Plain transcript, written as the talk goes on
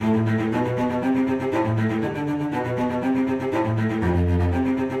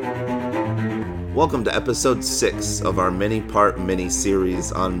Welcome to episode 6 of our mini-part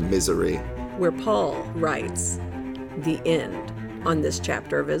mini-series on misery, where Paul writes the end on this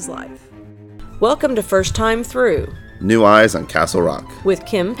chapter of his life. Welcome to First Time Through. New Eyes on Castle Rock. With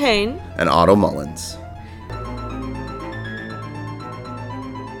Kim Payne. And Otto Mullins.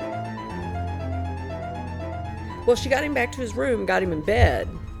 Well, she got him back to his room, got him in bed,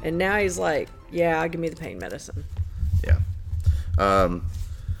 and now he's like, yeah, give me the pain medicine. Yeah.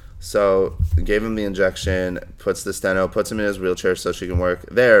 So, gave him the injection, puts the steno, puts him in his wheelchair so she can work.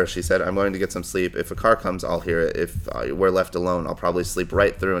 There, she said, I'm going to get some sleep. If a car comes, I'll hear it. If we're left alone, I'll probably sleep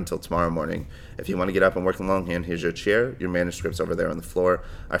right through until tomorrow morning. If you want to get up and work in longhand, here's your chair. Your manuscript's over there on the floor.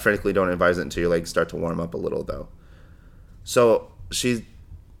 I frankly don't advise it until your legs start to warm up a little, though. So, she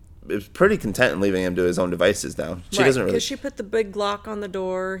is pretty content in leaving him to his own devices now. She doesn't really... because she put the big lock on the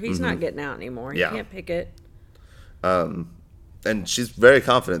door. He's not getting out anymore. He can't pick it. And she's very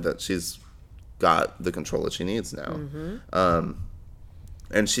confident that she's got the control that she needs now.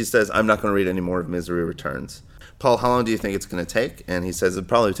 And she says, I'm not going to read any more of Misery Returns. Paul, how long do you think it's going to take? And he says, it'll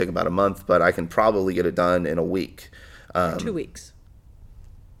probably take about a month, but I can probably get it done in a week. 2 weeks.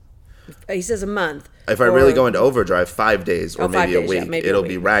 He says a month. If I really go into overdrive, 5 days or maybe a week. Maybe it'll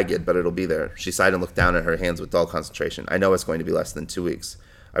be ragged, but it'll be there. She sighed and looked down at her hands with dull concentration. I know it's going to be less than 2 weeks.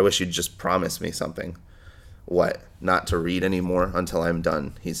 I wish you'd just promise me something. What? Not to read anymore until I'm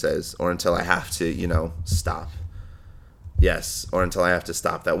done, he says. Or until I have to, stop. Yes, or until I have to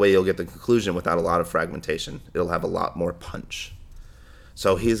stop. That way you'll get the conclusion without a lot of fragmentation. It'll have a lot more punch.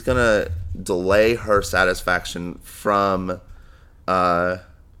 So he's going to delay her satisfaction from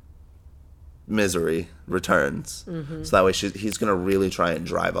Misery Returns. So that way he's going to really try and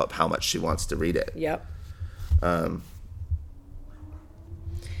drive up how much she wants to read it. Yep.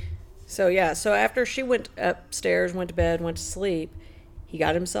 So after she went upstairs, went to bed, went to sleep, he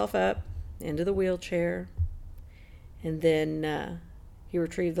got himself up into the wheelchair, and then he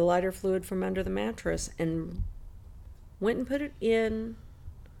retrieved the lighter fluid from under the mattress and went and put it in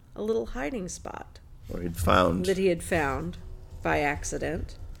a little hiding spot that he had found by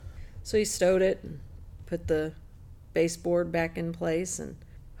accident. So he stowed it and put the baseboard back in place and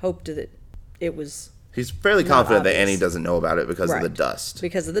hoped that it was... He's fairly confident that Annie doesn't know about it because of the dust.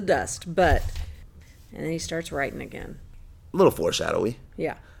 Because of the dust, and then he starts writing again. A little foreshadowy.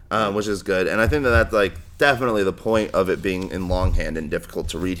 Yeah. Which is good. And I think that's definitely the point of it being in longhand and difficult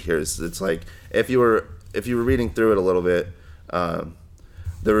to read here. Is it's like if you were reading through it a little bit, the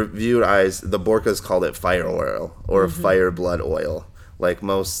reviewed eyes, the Borkas called it fire oil or fire blood oil. Like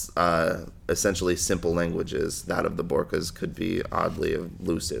most essentially simple languages, that of the Borkas could be oddly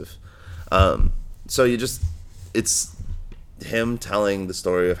elusive. So it's him telling the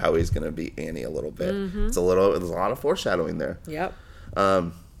story of how he's going to be Annie a little bit. There's a lot of foreshadowing there. Yep.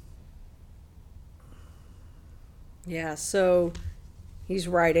 So he's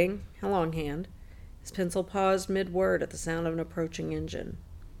writing longhand. His pencil paused mid-word at the sound of an approaching engine.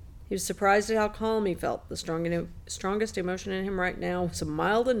 He was surprised at how calm he felt. The strongest emotion in him right now was a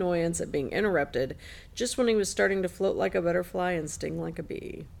mild annoyance at being interrupted just when he was starting to float like a butterfly and sting like a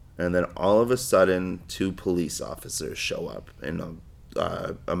bee. And then all of a sudden, 2 police officers show up in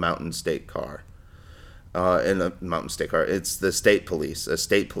a Mountain State car. It's the state police, a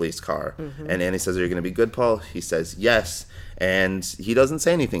state police car. And Annie says, are you going to be good, Paul? He says, yes. And he doesn't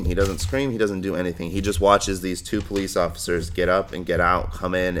say anything. He doesn't scream. He doesn't do anything. He just watches these 2 police officers get up and get out,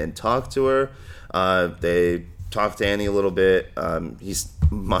 come in and talk to her. They talk to Annie a little bit. He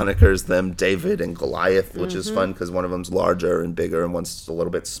monikers them David and Goliath, which is fun because one of them's larger and bigger and one's a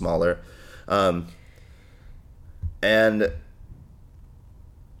little bit smaller. And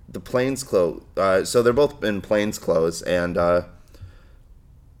the plainclothes, so they're both in plainclothes, and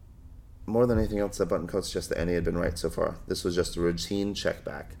more than anything else, that button coat suggests that Annie had been right so far. This was just a routine check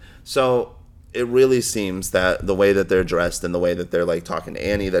back. So it really seems that the way that they're dressed and the way that they're talking to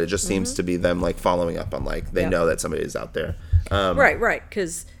Annie, that it just seems to be them following up on they know that somebody is out there. Right,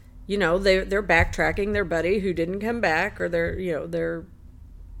 because they're backtracking their buddy who didn't come back, or their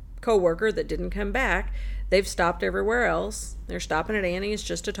coworker that didn't come back. They've stopped everywhere else. They're stopping at Annie's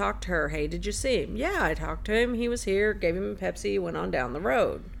just to talk to her. Hey, did you see him? Yeah, I talked to him. He was here. Gave him a Pepsi. Went on down the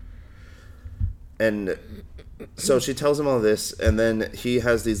road. And so she tells him all this, and then he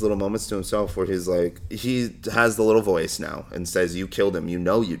has these little moments to himself where he has the little voice now and says, you killed him. You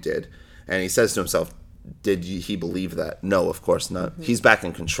know you did. And he says to himself, he believe that? No, of course not. He's back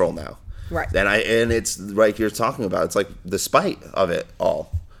in control now. Right. And it's like you're talking about. It's like the spite of it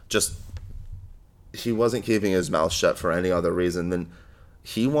all. Just, he wasn't keeping his mouth shut for any other reason than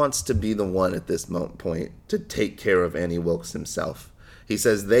he wants to be the one at this point to take care of Annie Wilkes himself. He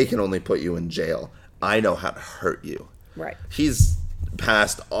says, they can only put you in jail. I know how to hurt you. Right. He's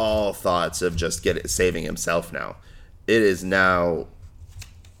past all thoughts of just saving himself now. It is now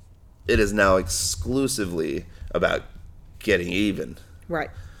exclusively about getting even. Right.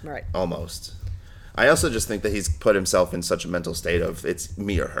 Right. Almost. I also just think that he's put himself in such a mental state of it's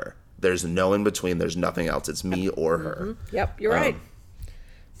me or her. There's no in between. There's nothing else. It's me or her. Yep, you're right.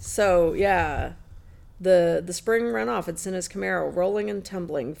 So, yeah, the spring runoff had sent his Camaro rolling and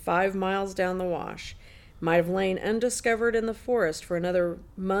tumbling 5 miles down the wash. Might have lain undiscovered in the forest for another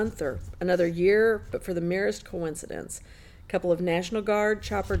month or another year, but for the merest coincidence. A couple of National Guard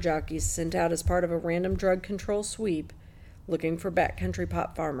chopper jockeys sent out as part of a random drug control sweep, looking for backcountry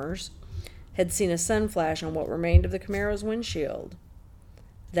pot farmers, had seen a sun flash on what remained of the Camaro's windshield.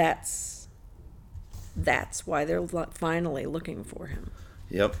 That's why they're finally looking for him.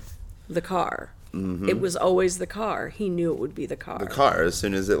 Yep. The car. Mm-hmm. It was always the car. He knew it would be the car. The car, as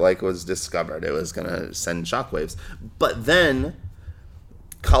soon as it was discovered, it was going to send shockwaves. But then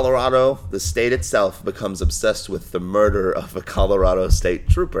Colorado, the state itself, becomes obsessed with the murder of a Colorado state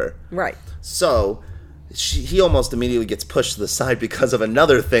trooper. Right. So he almost immediately gets pushed to the side because of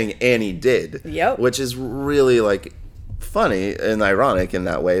another thing Annie did. Yep. Which is really funny and ironic in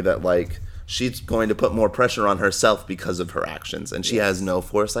that way that she's going to put more pressure on herself because of her actions, and she has no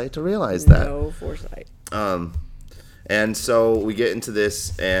foresight to realize that. No foresight. And so we get into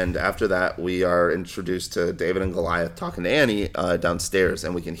this, and after that, we are introduced to David and Goliath talking to Annie downstairs,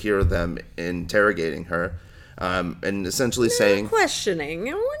 and we can hear them interrogating her, and essentially saying... questioning.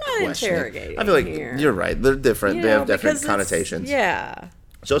 We're not interrogating. I feel like here. You're right. They're different. They have different connotations. Yeah.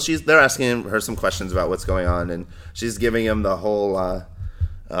 So they're asking her some questions about what's going on, and she's giving him the whole...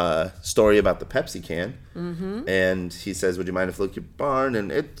 story about the Pepsi can, and he says, "Would you mind if I look at your barn?"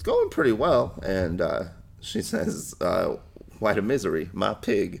 And it's going pretty well. And she says, "Why the misery, my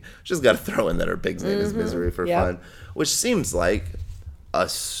pig?" She's got to throw in that her pig's name is Misery for fun, which seems like a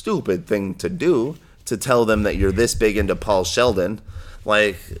stupid thing to do, to tell them that you're this big into Paul Sheldon.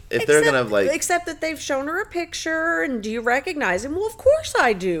 They're gonna except that they've shown her a picture, and do you recognize him? Well, of course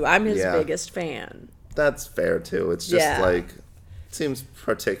I do. I'm his biggest fan. That's fair too. It's just seems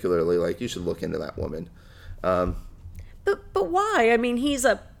particularly you should look into that woman. But why? I mean, he's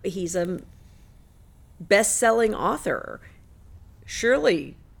a best-selling author.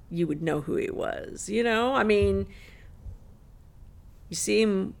 Surely you would know who he was, I mean, you see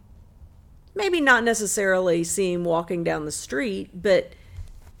him, maybe not necessarily see him walking down the street, but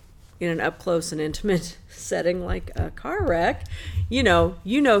in an up-close and intimate setting like a car wreck, you know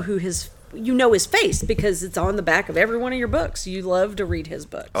who his face because it's on the back of every one of your books. You love to read his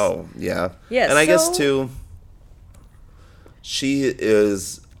books. Oh, yeah. Yes. And I guess, too, she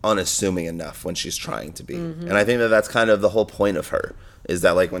is unassuming enough when she's trying to be. And I think that's kind of the whole point of her, is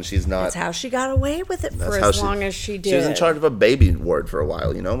that, when she's not... That's how she got away with it for as long as she did. She was in charge of a baby ward for a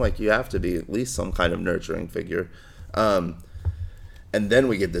while, you have to be at least some kind of nurturing figure. And then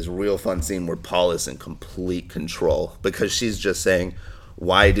we get this real fun scene where Paul is in complete control because she's just saying...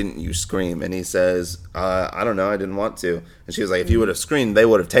 "Why didn't you scream?" And he says, "I don't know, I didn't want to." And she was like, "If you would have screamed, they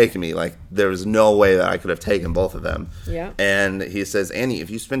would have taken me. There was no way that I could have taken both of them." Yeah. And he says, "Annie, if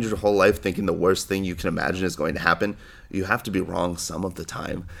you spend your whole life thinking the worst thing you can imagine is going to happen, you have to be wrong some of the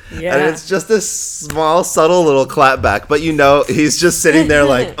time." Yeah. And it's just this small, subtle little clapback, but he's just sitting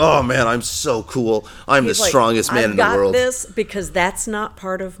there "Oh man, I'm so cool. I'm the strongest man in the world." I've got this because that's not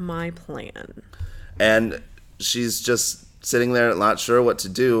part of my plan. And she's just sitting there not sure what to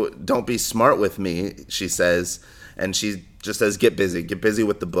do. "Don't be smart with me," she says. And she just says, get busy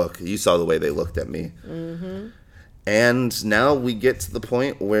with the book. You saw the way they looked at me. And now we get to the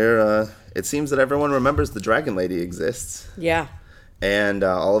point where it seems that everyone remembers the Dragon Lady exists. Yeah. And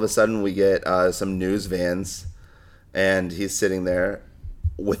all of a sudden we get some news vans, and he's sitting there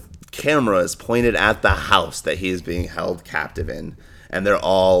with cameras pointed at the house that he is being held captive in, and they're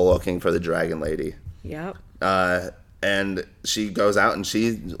all looking for the Dragon Lady. Yep. And she goes out and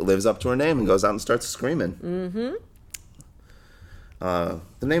she lives up to her name and goes out and starts screaming. The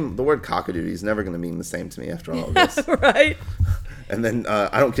word cockadoodie is never going to mean the same to me after all of this. Right. And then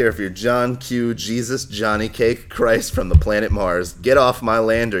I don't care if you're John Q, Jesus, Johnny Cake, Christ from the planet Mars. Get off my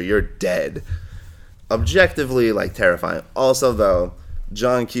land or you're dead. Objectively, terrifying. Also, though,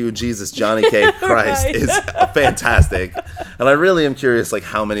 John Q, Jesus, Johnny Cake, Christ Right. is fantastic. And I really am curious,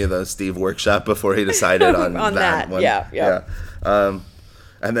 how many of those Steve workshopped before he decided on that one. Yeah.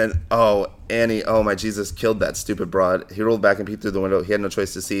 And then, Annie, my Jesus, killed that stupid broad. He rolled back and peeked through the window. He had no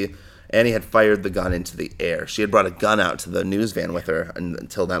choice to see. Annie had fired the gun into the air. She had brought a gun out to the news van with her. And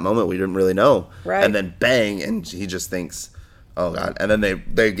until that moment, we didn't really know. Right. And then bang, and he just thinks, Oh God! And then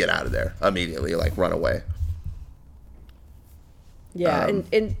they get out of there immediately, like run away. Yeah,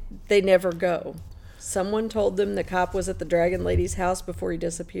 and they never go. Someone told them the cop was at the Dragon Lady's house before he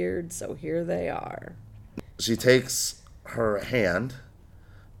disappeared, so here they are. She takes her hand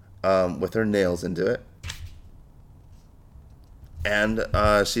with her nails into it, and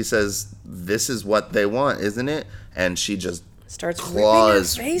she says, "This is what they want, isn't it?" And she just Starts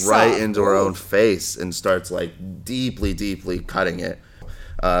claws ripping her face right off. into her Ooh. own face and starts like deeply cutting it.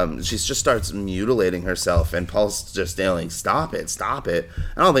 She just starts mutilating herself, and Paul's just yelling, "Stop it, stop it."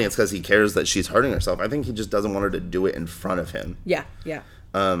 I don't think it's because he cares that she's hurting herself. I think he just doesn't want her to do it in front of him. Yeah, yeah.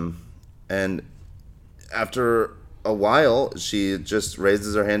 And after a while, she just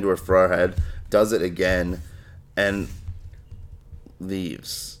raises her hand to her forehead, does it again, and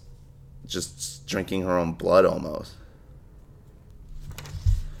leaves, just drinking her own blood almost.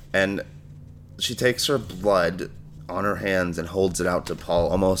 And she takes her blood on her hands and holds it out to Paul,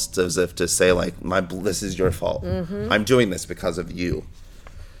 almost as if to say, like, this is your fault. I'm doing this because of you.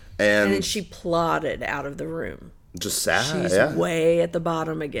 And then she plodded out of the room. Just sad, She's yeah. way at the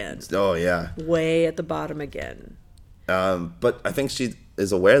bottom again. Oh, yeah. Way at the bottom again. But I think she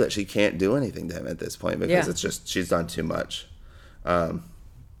is aware that she can't do anything to him at this point because Yeah. it's just, she's done too much.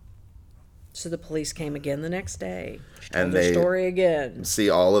 So the police came again the next day. She And told her they- story again. See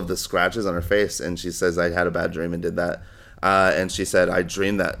all of the scratches on her face, and she says, "I had a bad dream and did that." And she said, "I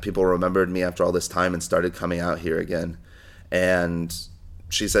dreamed that people remembered me after all this time and started coming out here again." And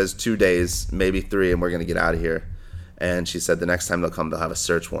she says 2 days, maybe 3, and we're going to get out of here. And she said the next time they'll come, they'll have a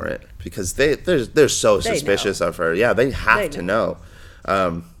search warrant because they're so They suspicious know. of her. Yeah, they have They to know.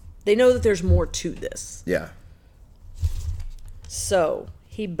 They know that there's more to this. Yeah. So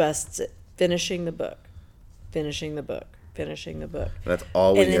he busts it, finishing the book. That's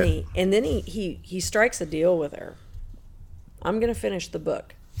all we And then get. he strikes a deal with her. I'm going to finish the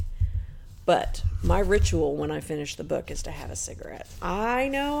book. But my ritual when I finish the book is to have a cigarette. I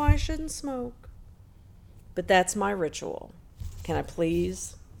know I shouldn't smoke, but that's my ritual. Can I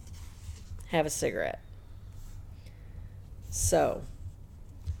please have a cigarette? So,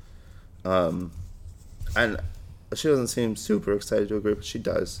 And she doesn't seem super excited to agree, but she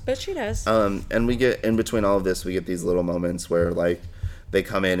does. but she does. And we get, in between all of this, we get these little moments where, like, they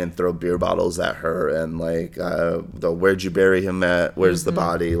come in and throw beer bottles at her and, like, where'd you bury him at? Where's the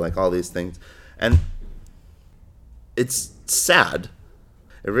body? Like, all these things. And it's sad.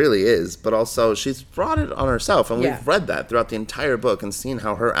 It really is. But also, she's brought it on herself. And Yeah. we've read that throughout the entire book and seen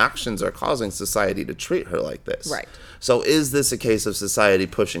how her actions are causing society to treat her like this. Right. So is this a case of society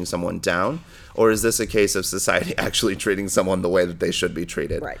pushing someone down? Or is this a case of society actually treating someone the way that they should be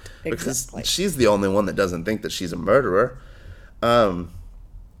treated? Right, Because exactly. she's the only one that doesn't think that she's a murderer. And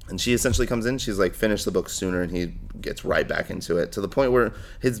she essentially comes in, she's like, finish the book sooner, and he gets right back into it to the point where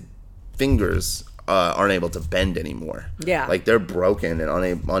his fingers aren't able to bend anymore. Yeah. Like, they're broken and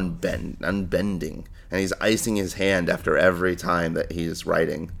unbending. And he's icing his hand after every time that he's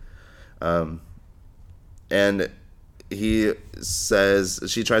writing. And he says,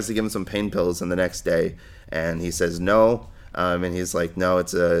 she tries to give him some pain pills, and the next day, and he says no. And he's like, no,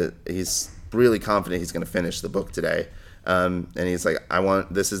 he's really confident he's going to finish the book today. And he's like,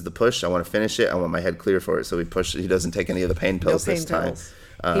 this is the push. I want to finish it. I want my head clear for it. So he doesn't take any of the pain no pills pain this time. pills.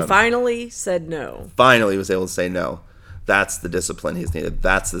 He finally said no. Finally was able to say no. That's the discipline he's needed.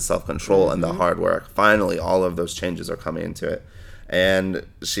 That's the self-control and the hard work. Finally, all of those changes are coming into it. And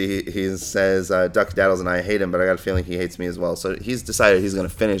he says, Duck Daddles and I hate him, but I got a feeling he hates me as well. So he's decided he's going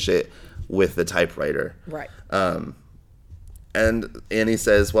to finish it with the typewriter. Right. And he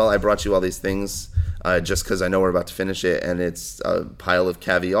says, well, I brought you all these things just because I know we're about to finish it. And it's a pile of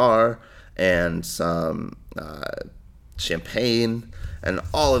caviar and some champagne and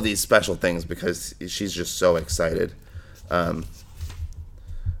all of these special things because she's just so excited.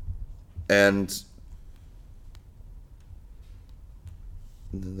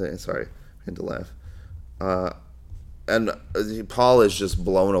 Sorry, I had to laugh. And Paul is just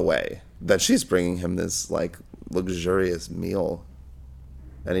blown away that she's bringing him this, like, luxurious meal.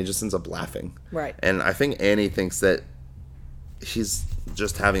 And he just ends up laughing. Right. And I think Annie thinks that he's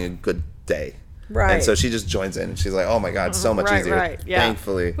just having a good day. Right. And so she just joins in, and she's like, oh my God, so much easier. Right, yeah.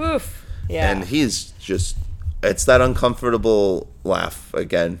 Thankfully. Oof. Yeah. And he's just, it's that uncomfortable laugh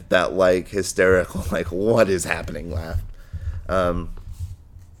again, that, like, hysterical, like, what is happening laugh.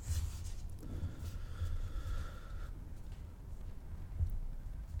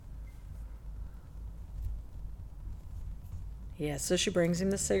 Yeah, so she brings him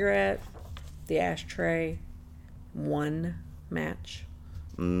the cigarette, the ashtray, one match.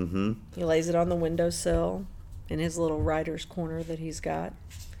 Mm-hmm. He lays it on the windowsill, in his little writer's corner that he's got.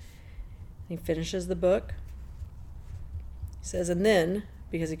 He finishes the book. He says, and then,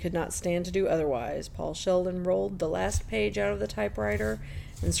 because he could not stand to do otherwise, Paul Sheldon rolled the last page out of the typewriter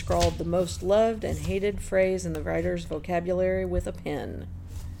and scrawled the most loved and hated phrase in the writer's vocabulary with a pen.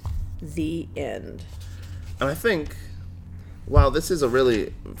 The end. And I think, while this is a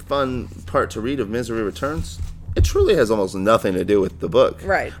really fun part to read of Misery Returns, it truly has almost nothing to do with the book.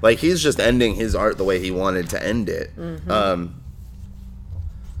 Right. Like, he's just ending his art the way he wanted to end it. Mm-hmm.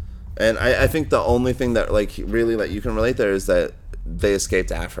 And I think the only thing that, like, really that you can relate there is that they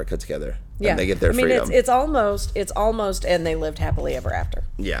escaped Africa together. Yeah. And they get their freedom. It's almost, and they lived happily ever after.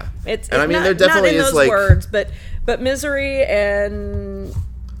 Yeah. It's and I mean, not, there definitely not in is, those like... words, but Misery and...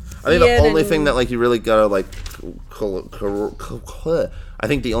 I think the only thing that, like, you really gotta, like... I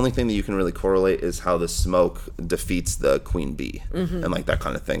think the only thing that you can really correlate is how the smoke defeats the queen bee. And, like, that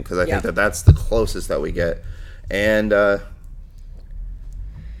kind of thing. Because I think that that's the closest that we get. And,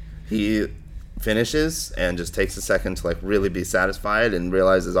 he finishes and just takes a second to, like, really be satisfied and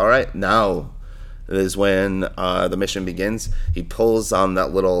realizes, all right, now is when the mission begins. He pulls on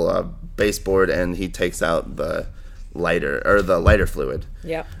that little baseboard and he takes out the lighter fluid.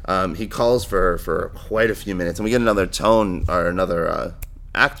 Yeah. He calls for quite a few minutes, and we get another tone or another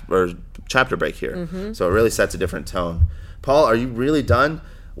act or chapter break here. So it really sets a different tone. Paul, are you really done?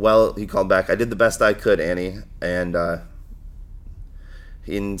 Well, he called back, I did the best I could, Annie. And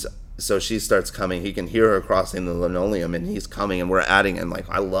so she starts coming. He can hear her crossing the linoleum, and he's coming, and we're adding. And, like,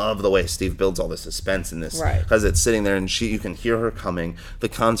 I love the way Steve builds all the suspense in this, right? Because it's sitting there, and you can hear her coming. The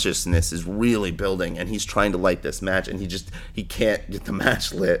consciousness is really building, and he's trying to light this match, and he can't get the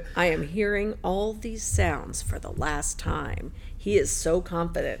match lit. I am hearing all these sounds for the last time. He is so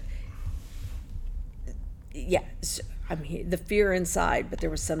confident. Yeah, the fear inside, but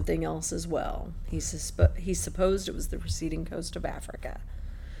there was something else as well. He supposed it was the receding coast of Africa.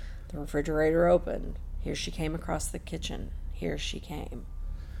 The refrigerator opened. Here she came across the kitchen. Here she came.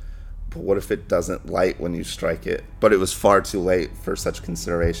 But what if it doesn't light when you strike it? But it was far too late for such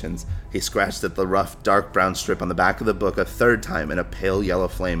considerations. He scratched at the rough, dark brown strip on the back of the book a third time, and a pale yellow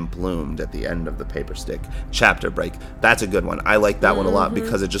flame bloomed at the end of the paper stick. Chapter break. That's a good one. I like that one a lot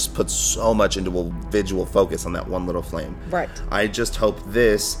because it just puts so much into a visual focus on that one little flame. Right. I just hope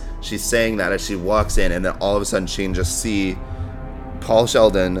she's saying that as she walks in, and then all of a sudden she can just see Paul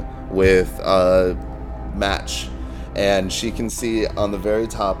Sheldon with a match, and she can see on the very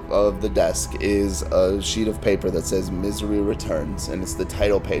top of the desk is a sheet of paper that says Misery Returns, and it's the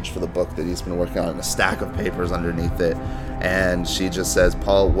title page for the book that he's been working on, and a stack of papers underneath it. And she just says,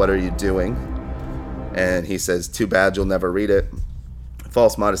 Paul, what are you doing? And he says, too bad you'll never read it.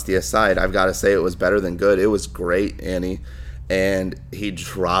 False modesty aside, I've got to say it was better than good. It was great, Annie. And he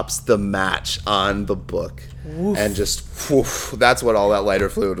drops the match on the book. Oof. And just, woof, that's what all that lighter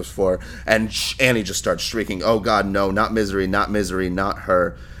fluid was for. And Annie just starts shrieking, oh God, no, not Misery, not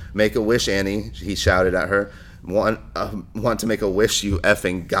her. Make a wish, Annie, he shouted at her. Want to make a wish, you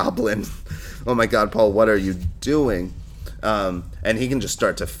effing goblin. Oh my God, Paul, what are you doing? And he can just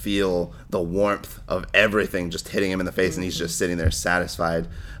start to feel the warmth of everything just hitting him in the face, and he's just sitting there satisfied.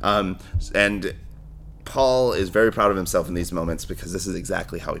 And Paul is very proud of himself in these moments because this is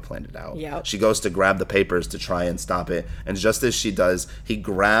exactly how he planned it out. Yep. She goes to grab the papers to try and stop it, and just as she does, he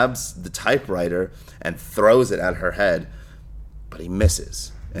grabs the typewriter and throws it at her head, but he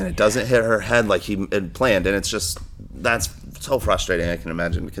misses. And it doesn't hit her head like he had planned, and that's so frustrating, I can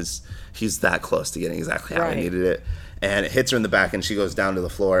imagine, because he's that close to getting exactly how he needed it. And it hits her in the back, and she goes down to the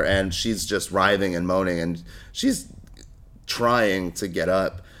floor, and she's just writhing and moaning, and she's trying to get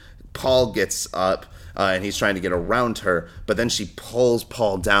up. Paul gets up, and he's trying to get around her, but then she pulls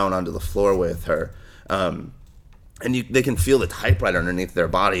Paul down onto the floor with her. And they can feel the typewriter underneath their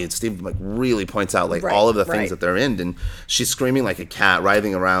body. And Steve really points out all of the things that they're in, and she's screaming like a cat,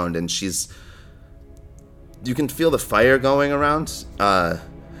 writhing around, and you can feel the fire going around.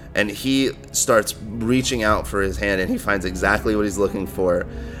 And he starts reaching out for his hand, and he finds exactly what he's looking for,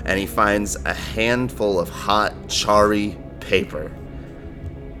 and he finds a handful of hot, charry paper.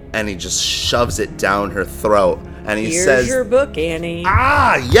 And he just shoves it down her throat. And he says, here's your book, Annie.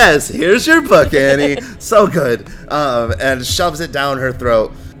 Ah, yes, here's your book, Annie. So good. And shoves it down her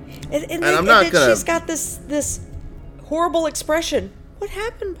throat. And I'm not going to... She's got this horrible expression. What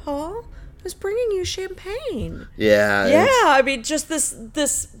happened, Paul? I was bringing you champagne. Yeah. Yeah, I mean, just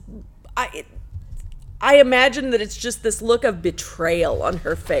this... I imagine that it's just this look of betrayal on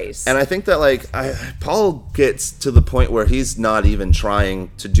her face. And I think that, Paul gets to the point where he's not even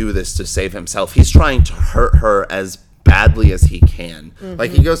trying to do this to save himself. He's trying to hurt her as badly as he can.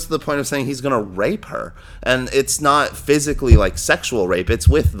 Like, he goes to the point of saying he's going to rape her. And it's not physically, like, sexual rape. It's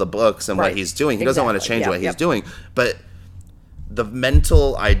with the books and what he's doing. He doesn't want to change what he's doing. But the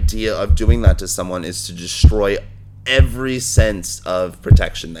mental idea of doing that to someone is to destroy every sense of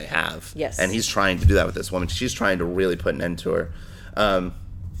protection they have. Yes. And he's trying to do that with this woman. She's trying to really put an end to her.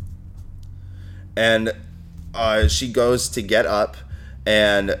 And she goes to get up,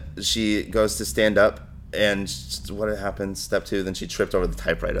 and she goes to stand up, and what happens? Step 2, then she tripped over the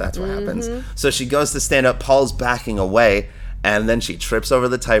typewriter. That's what happens. So she goes to stand up, Paul's backing away, and then she trips over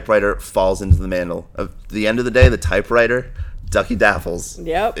the typewriter, falls into the mantle. At the end of the day, the typewriter, Ducky Daffles,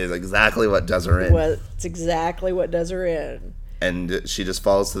 is exactly what does her in. Well, it's exactly what does her in. And she just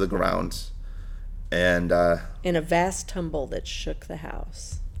falls to the ground. And in a vast tumble that shook the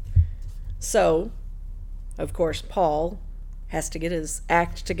house. So, of course, Paul has to get his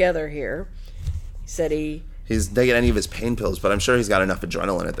act together here. He said he's taking any of his pain pills, but I'm sure he's got enough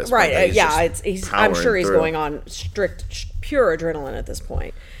adrenaline at this point. Right, I'm sure he's going on pure adrenaline at this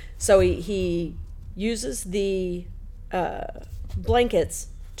point. So he uses the blankets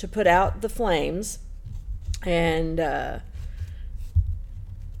to put out the flames, and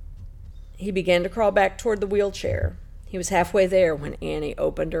he began to crawl back toward the wheelchair. He was halfway there when Annie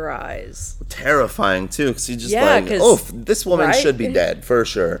opened her eyes. Terrifying, too, because he's just this woman should be dead, for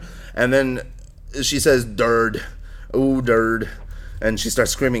sure. And then she says, "Derd. Ooh, Derd." And she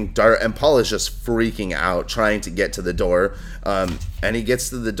starts screaming, "Derd." And Paul is just freaking out, trying to get to the door. And he gets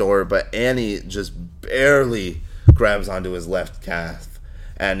to the door, but Annie just barely grabs onto his left calf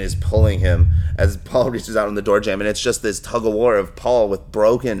and is pulling him as Paul reaches out on the door jamb. And it's just this tug of war of Paul with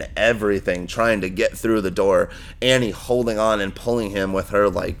broken everything trying to get through the door, Annie holding on and pulling him with her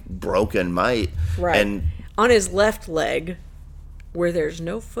like broken might. Right. And on his left leg, where there's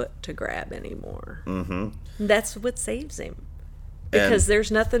no foot to grab anymore. That's what saves him, because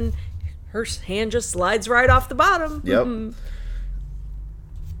there's nothing. Her hand just slides right off the bottom. Yep.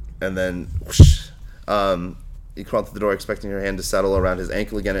 And then whoosh, he crawled through the door expecting her hand to settle around his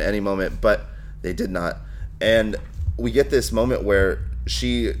ankle again at any moment, but they did not. And we get this moment where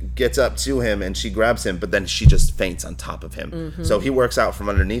she gets up to him and she grabs him, but then she just faints on top of him. So he works out from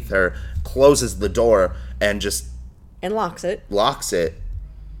underneath her, closes the door, and locks it,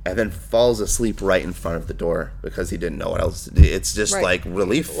 and then falls asleep right in front of the door because he didn't know what else to do. It's just like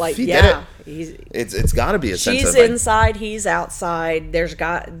relief. Like, he did it. It's got to be a sense of she's inside, he's outside. There's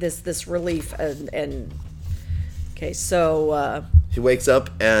got this relief and okay, so he wakes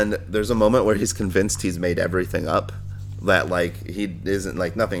up and there's a moment where he's convinced he's made everything up, that like he isn't,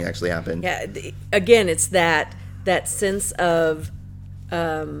 like nothing actually happened. Yeah, again, it's that sense of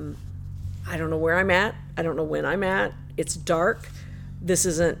I don't know where I'm at. I don't know when I'm at. It's dark. This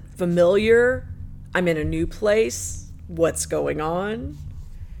isn't familiar. I'm in a new place. What's going on?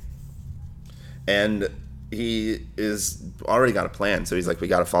 And he is already got a plan, so he's like, we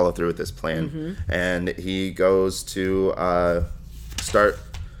got to follow through with this plan. And he goes to start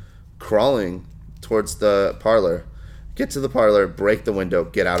crawling towards the parlor, get to the parlor, break the window,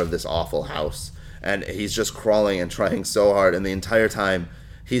 get out of this awful house. And he's just crawling and trying so hard, and the entire time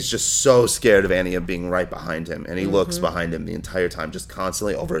he's just so scared of Annie being right behind him, and he looks behind him the entire time, just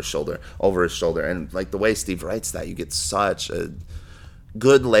constantly over his shoulder. And like the way Steve writes that, you get such a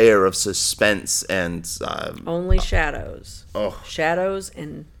good layer of suspense and only shadows. Shadows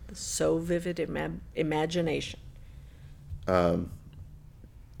and so vivid imagination.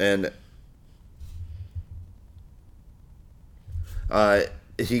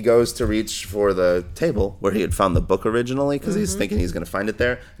 He goes to reach for the table where he had found the book originally, because he's thinking he's going to find it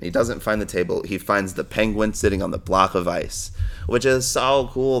there, and he doesn't find the table. He finds the penguin sitting on the block of ice, which is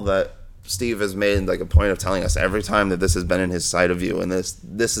so cool that Steve has made like a point of telling us every time that this has been in his side of view, and this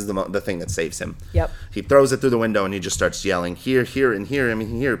is the thing that saves him. Yep. He throws it through the window and he just starts yelling, "Here, here, and here! I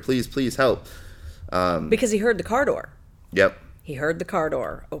mean, here! Please help!" Because he heard the car door. Yep. He heard the car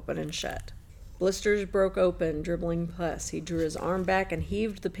door open and shut. Blisters broke open, dribbling pus. He drew his arm back and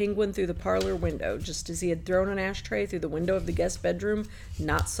heaved the penguin through the parlor window, just as he had thrown an ashtray through the window of the guest bedroom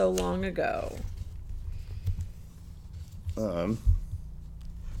not so long ago. And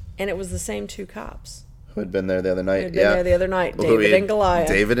it was the same two cops who had been there the other night. There the other night. David and Goliath.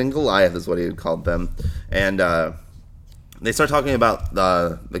 David and Goliath is what he had called them. And they start talking about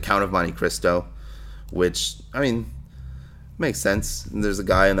the Count of Monte Cristo, which, I mean, makes sense. And there's a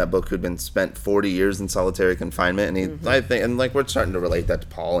guy in that book who'd been spent 40 years in solitary confinement, and I think, and like we're starting to relate that to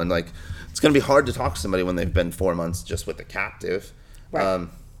Paul, and like it's going to be hard to talk to somebody when they've been 4 months just with a captive.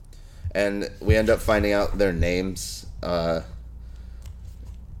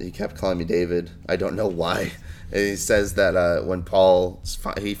 he kept calling me David. I don't know why. And he says that when Paul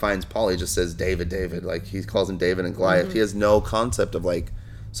he finds Paul, he just says David. Like he calls him David and Goliath. Mm-hmm. He has no concept of like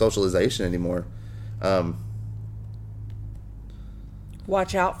socialization anymore.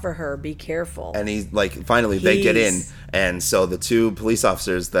 Watch out for her. Be careful. And he's like, finally they get in, and so the two police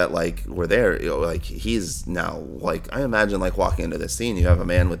officers that like were there, you know, like he's now like, I imagine like walking into this scene, you have a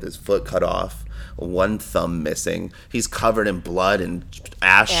man with his foot cut off, one thumb missing, he's covered in blood and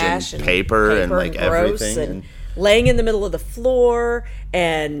ash and paper and like everything, and laying in the middle of the floor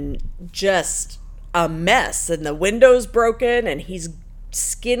and just a mess, and the window's broken, and he's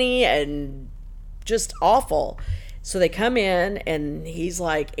skinny and just awful. So they come in, and he's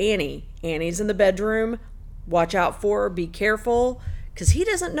like, Annie's in the bedroom. Watch out for her. Be careful. Because he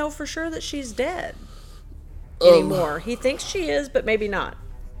doesn't know for sure that she's dead anymore. He thinks she is, but maybe not.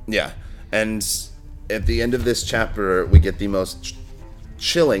 Yeah. And at the end of this chapter, we get the most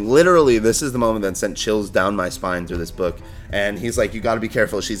chilling. Literally, this is the moment that sent chills down my spine through this book. And he's like, you got to be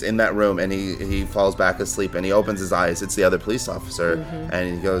careful. She's in that room. And he falls back asleep, and he opens his eyes. It's the other police officer. Mm-hmm.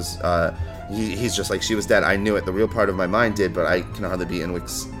 And he goes... He's just like, she was dead. I knew it. The real part of my mind did, but I can hardly be in.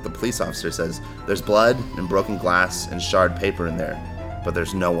 The police officer says, there's blood and broken glass and shard paper in there, but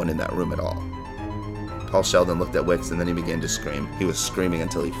there's no one in that room at all. Paul Sheldon looked at Wicks, and then he began to scream. He was screaming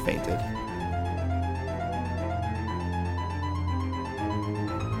until he fainted.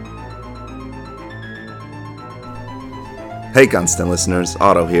 Hey, Constant listeners,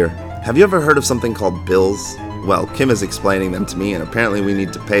 Otto here. Have you ever heard of something called bills? Well, Kim is explaining them to me, and apparently we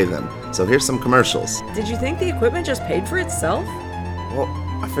need to pay them. So here's some commercials. Did you think the equipment just paid for itself? Well,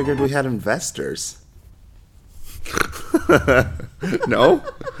 I figured we had investors. No?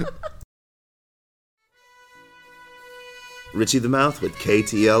 Richie the Mouth with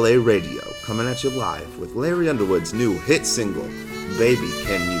KTLA Radio, coming at you live with Larry Underwood's new hit single, Baby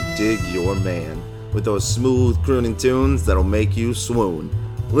Can You Dig Your Man, with those smooth crooning tunes that'll make you swoon.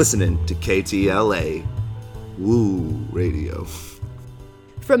 Listening to KTLA Woo Radio.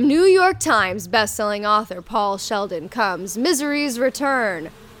 From New York Times bestselling author Paul Sheldon comes Misery's Return,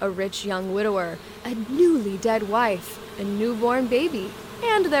 a rich young widower, a newly dead wife, a newborn baby,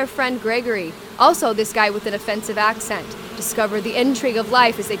 and their friend Gregory, also this guy with an offensive accent. Discover the intrigue of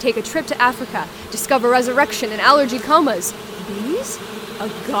life as they take a trip to Africa, discover resurrection and allergy comas. Bees? A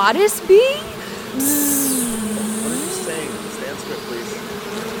goddess bee? What are you saying? Stand script,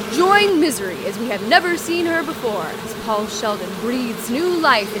 please. Join Misery as we have never seen her before, as Paul Sheldon breathes new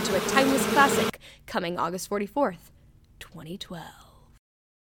life into a timeless classic, coming August 44th, 2012.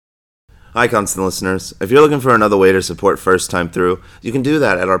 Hi, Constant listeners. If you're looking for another way to support First Time Through, you can do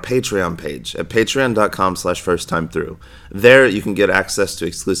that at our Patreon page at patreon.com/firsttimethrough. There, you can get access to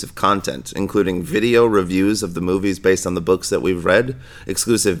exclusive content, including video reviews of the movies based on the books that we've read,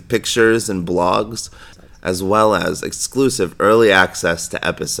 exclusive pictures and blogs, as well as exclusive early access to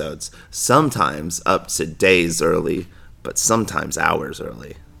episodes, sometimes up to days early, but sometimes hours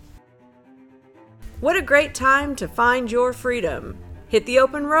early. What a great time to find your freedom. Hit the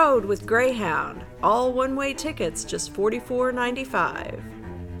open road with Greyhound. All one-way tickets, just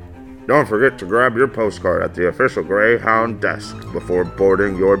 $44.95. Don't forget to grab your postcard at the official Greyhound desk before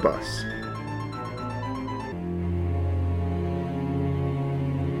boarding your bus.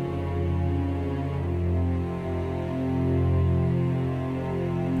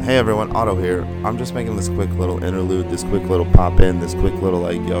 Hey everyone, Otto here. I'm just making this quick little interlude, this quick little pop-in, this quick little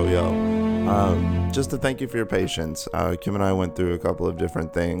like yo-yo. Just to thank you for your patience. Kim and I went through a couple of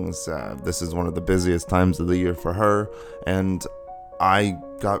different things. This is one of the busiest times of the year for her, and I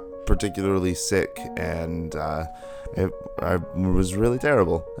got particularly sick, and it was really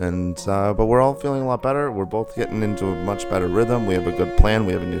terrible. And but we're all feeling a lot better. We're both getting into a much better rhythm. We have a good plan.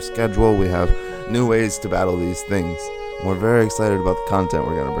 We have a new schedule. We have new ways to battle these things. We're very excited about the content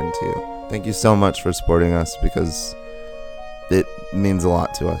we're going to bring to you. Thank you so much for supporting us, because it means a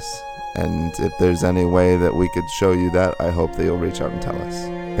lot to us. And if there's any way that we could show you that, I hope that you'll reach out and tell us.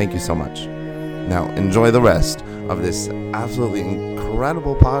 Thank you so much. Now, enjoy the rest of this absolutely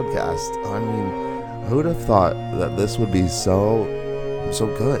incredible podcast. I mean, who'd have thought that this would be so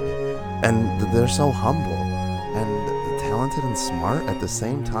good? And they're so humble and talented and smart at the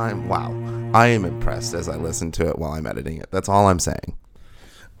same time. Wow. I am impressed as I listen to it while I'm editing it. That's all I'm saying.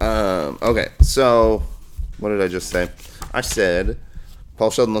 Okay, so what did I just say? I said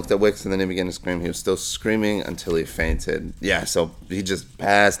Paul Sheldon looked at Wicks and then he began to scream. He was still screaming until he fainted. Yeah, so he just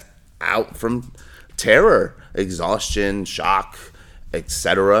passed out from terror, exhaustion, shock,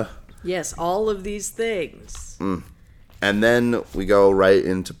 etc. Yes, all of these things. And then we go right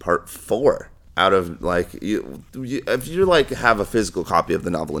into part 4. out of like you if you like have a physical copy of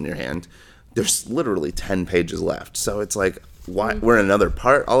the novel in your hand, there's literally 10 pages left. So it's like, why we're in another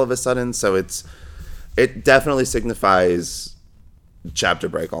part all of a sudden. So it definitely signifies chapter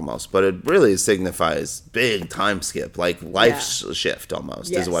break almost, but it really signifies big time skip, like life shift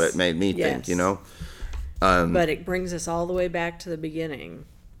almost is what it made me think, you know. But it brings us all the way back to the beginning.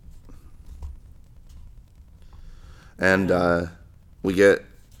 And we get,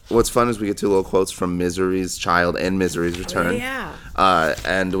 what's fun is we get 2 little quotes from Misery's Child and Misery's Return.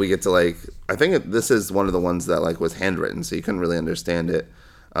 And we get to like, I think this is one of the ones that like was handwritten, so you couldn't really understand it.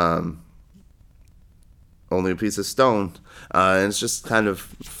 Only a piece of stone. And it's just kind of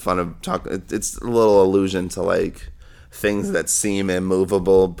fun of talking. It's a little allusion to like things that seem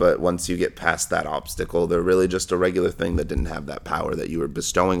immovable, but once you get past that obstacle, they're really just a regular thing that didn't have that power that you were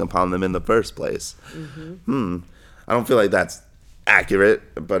bestowing upon them in the first place. I don't feel like that's accurate,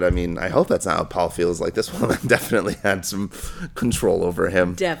 but I mean, I hope that's not how Paul feels. Like this woman definitely had some control over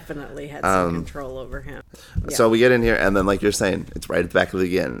him. Definitely had some control over him. So we get in here, and then like you're saying, it's right at the back of it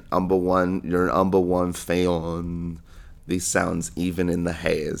again. Umber one, you're an Umber one fan. These sounds even in the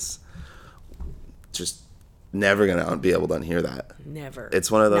haze. Just never gonna be able to unhear that. Never.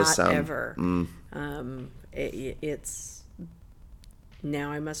 It's one of those Not sounds. Ever. It's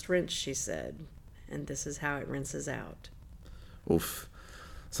now I must rinse, she said, and this is how it rinses out. Oof.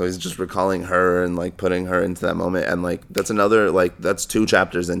 So he's just recalling her and like putting her into that moment, and like that's another like that's 2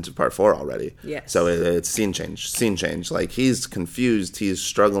 chapters into part 4 already. Yes. So it's scene change. Like he's confused. He's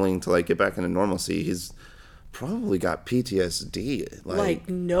struggling to like get back into normalcy. He's probably got PTSD. Like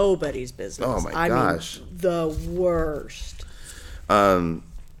nobody's business. Oh my gosh. I mean, the worst.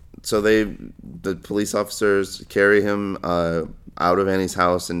 So the police officers carry him out of Annie's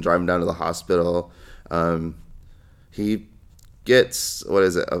house and drive him down to the hospital. He gets, what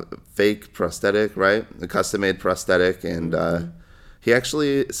is it, a fake prosthetic, right? A custom-made prosthetic, and he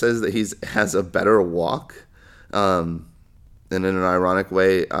actually says that he has a better walk. And in an ironic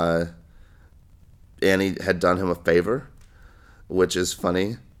way, Annie had done him a favor, which is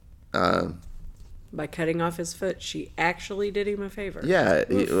funny. By cutting off his foot, she actually did him a favor. Yeah,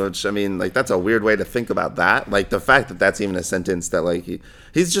 which, I mean, like, that's a weird way to think about that. Like, the fact that that's even a sentence that, like,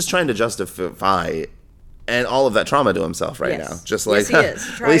 he's just trying to justify and all of that trauma to himself right now. Just like, he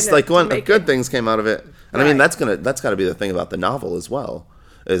is. At least, like, good things came out of it. And, I mean, that's got to be the thing about the novel as well,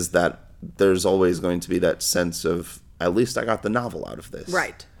 is that there's always going to be that sense of, at least I got the novel out of this.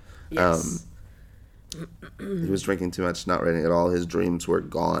 Right. Yes. He was drinking too much, not writing at all. His dreams were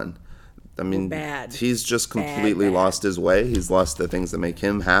gone. I mean, he's just completely lost his way. He's lost the things that make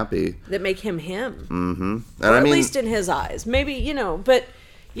him happy. That make him him. Mm-hmm. Or at least in his eyes. Maybe, but,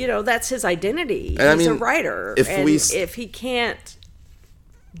 that's his identity. He's a writer. If he can't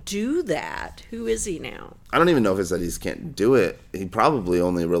do that, who is he now? I don't even know if it's that he can't do it. He probably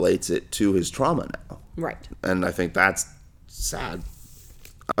only relates it to his trauma now. Right. And I think that's sad.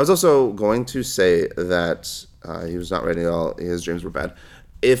 I was also going to say that he was not writing at all. His dreams were bad.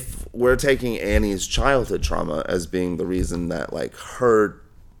 If we're taking Annie's childhood trauma as being the reason that, like, her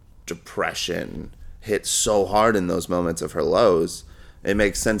depression hit so hard in those moments of her lows, it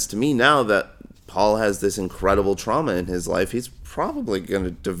makes sense to me now that Paul has this incredible trauma in his life. He's probably going to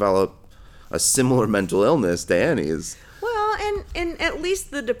develop a similar mental illness to Annie's. Well, and at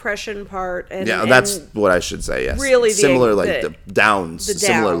least the depression part. That's what I should say, yes. Really similar, the downs,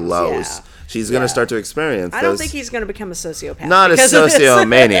 similar lows. Yeah. She's going to start to experience I don't think he's going to become a sociopath. Not a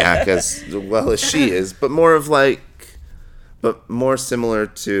sociomaniac as well as she is, but more similar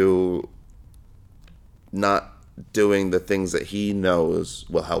to not doing the things that he knows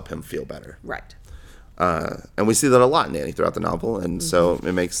will help him feel better. Right. And we see that a lot in Annie throughout the novel, and so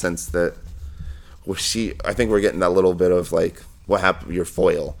it makes sense that I think we're getting that little bit of like what happened, your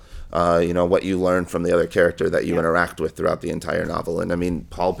foil. What you learn from the other character that you interact with throughout the entire novel. And I mean,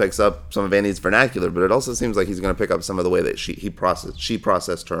 Paul picks up some of Annie's vernacular, but it also seems like he's going to pick up some of the way that she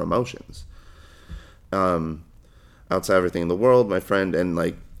processed her emotions. Outside everything in the world, my friend, and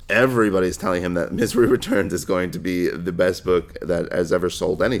like everybody's telling him that Misery Returns is going to be the best book that has ever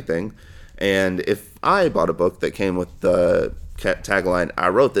sold anything. And if I bought a book that came with the tagline, I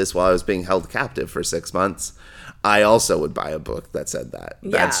wrote this while I was being held captive for 6 months, I also would buy a book that said that. Yeah.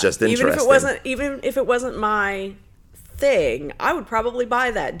 That's just interesting. Even if it wasn't my thing, I would probably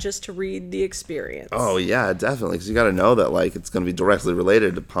buy that just to read the experience. Oh yeah, definitely, because you got to know that like it's going to be directly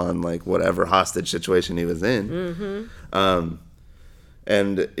related upon like whatever hostage situation he was in. Mm-hmm.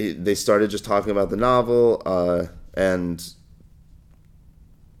 And they started just talking about the novel, and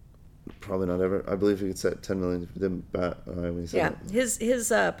probably not ever. I believe he could set 10 million. Didn't bat when he said Yeah, that.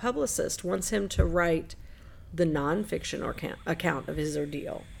 his publicist wants him to write the nonfiction account of his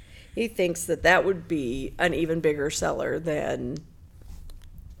ordeal. He thinks that would be an even bigger seller than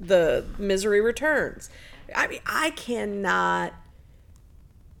the Misery Returns. I mean, I cannot.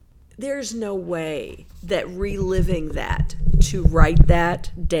 There's no way that reliving that, to write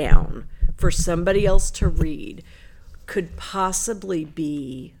that down for somebody else to read, could possibly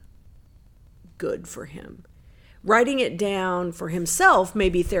be good for him. Writing it down for himself may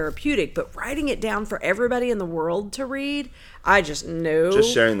be therapeutic, but writing it down for everybody in the world to read, I just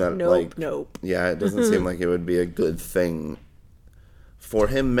Just sharing that, nope. Yeah, it doesn't seem like it would be a good thing for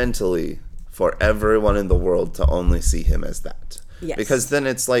him mentally, for everyone in the world to only see him as that. Yes. Because then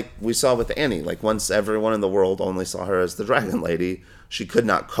it's like we saw with Annie. Like, once everyone in the world only saw her as the Dragon Lady, she could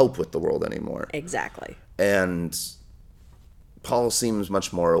not cope with the world anymore. Exactly. And Paul seems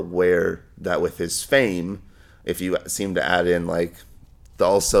much more aware that with his fame, if you seem to add in, like, the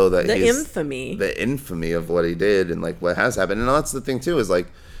infamy of what he did and, like, what has happened. And that's the thing, too, is, like,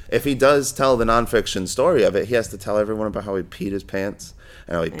 if he does tell the nonfiction story of it, he has to tell everyone about how he peed his pants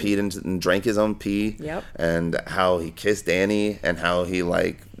and how he peed and drank his own pee. Yep. And how he kissed Annie and how he,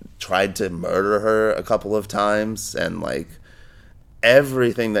 like, tried to murder her a couple of times and, like,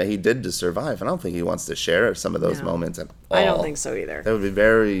 everything that he did to survive. I don't think he wants to share some of those moments at all. I don't think so either. That would be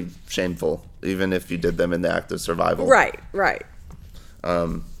very shameful, even if you did them in the act of survival. Right.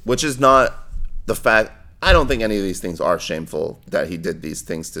 Which is not the fact. I don't think any of these things are shameful that he did these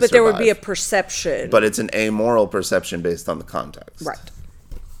things to survive. But there would be a perception. But it's an amoral perception based on the context. Right.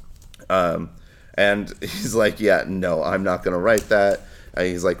 And he's like, yeah, no, I'm not going to write that.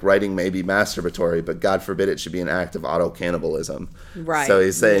 He's like, writing may be masturbatory, but God forbid it should be an act of auto-cannibalism. Right. So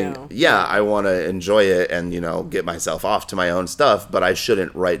he's saying, yeah, I want to enjoy it and, get myself off to my own stuff, but I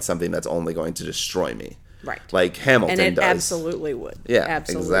shouldn't write something that's only going to destroy me. Right. Like Hamilton does. And it absolutely would. Yeah,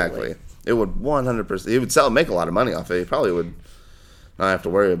 absolutely. Exactly. It would 100%. He would make a lot of money off it. He probably would not have to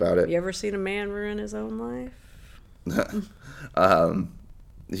worry about it. You ever seen a man ruin his own life?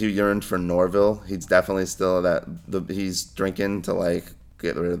 He yearned for Norville. He's definitely still he's drinking to, like,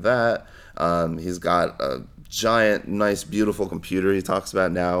 get rid of that. He's got a giant, nice, beautiful computer he talks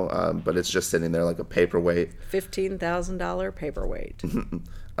about now, but it's just sitting there like a paperweight. $15,000 paperweight.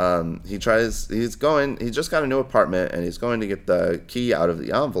 He just got a new apartment and he's going to get the key out of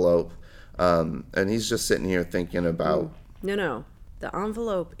the envelope. And he's just sitting here thinking about... No. The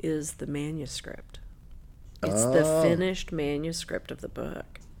envelope is the manuscript. It's the finished manuscript of the book.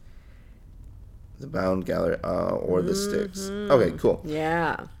 The bound gallery, or the sticks. Okay, cool.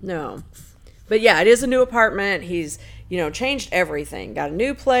 Yeah, no. But yeah, it is a new apartment. He's, changed everything. Got a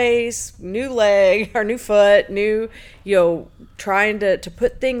new place, new leg, or new foot, new, trying to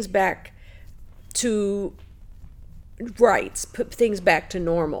put things back to rights, put things back to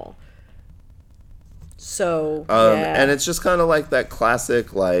normal. So, And it's just kind of like that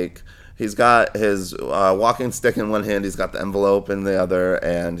classic, like, he's got his walking stick in one hand, he's got the envelope in the other,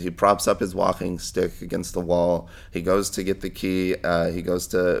 and he props up his walking stick against the wall. He goes to get the key, he goes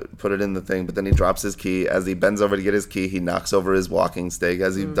to put it in the thing, but then he drops his key. As he bends over to get his key, he knocks over his walking stick.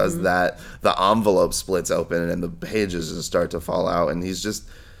 As he does that, the envelope splits open, and the pages just start to fall out, and he's just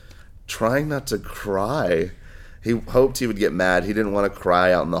trying not to cry. He hoped he would get mad. He didn't want to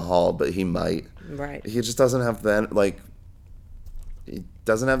cry out in the hall, but he might. Right. He just doesn't have he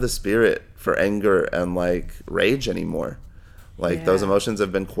doesn't have the spirit for anger and, like, rage anymore. Like, those emotions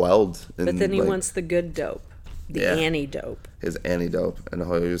have been quelled. But then he wants the good dope. The Annie dope. His Annie dope. And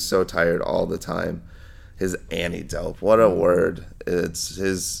he was so tired all the time. His Annie dope. What a word. It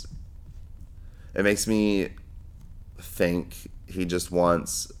makes me think he just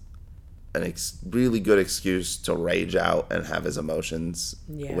wants a really good excuse to rage out and have his emotions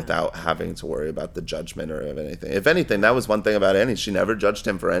without having to worry about the judgment or of anything. If anything, that was one thing about Annie. She never judged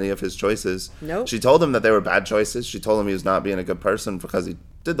him for any of his choices. Nope. She told him that they were bad choices. She told him he was not being a good person because he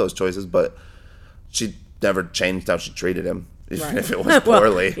did those choices, but she never changed how she treated him, even if it was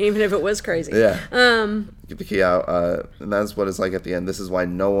poorly. Even if it was crazy. Yeah. Get the key out. And that's what it's like at the end. This is why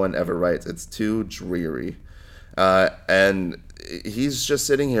no one ever writes. It's too dreary. And he's just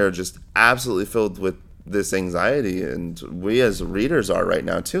sitting here just absolutely filled with this anxiety, and we as readers are right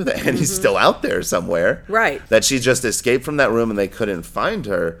now too, that Annie's still out there somewhere, right? That she just escaped from that room and they couldn't find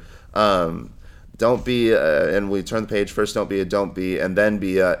her. Don't be and we turn the page. First don't be, and then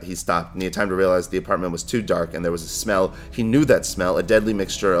be he stopped and he had time to realize the apartment was too dark and there was a smell. He knew that smell, a deadly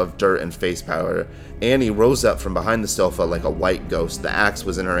mixture of dirt and face powder. Annie rose up from behind the sofa like a white ghost. The axe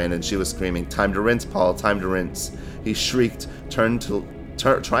was in her hand and she was screaming, "Time to rinse, Paul, time to rinse." He shrieked, turned to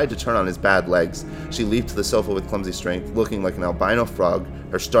tried to turn on his bad legs. She leaped to the sofa with clumsy strength, looking like an albino frog.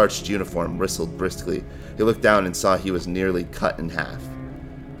 Her starched uniform bristled briskly. He looked down and saw he was nearly cut in half.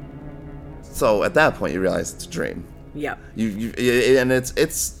 So at that point, you realize it's a dream. Yep. And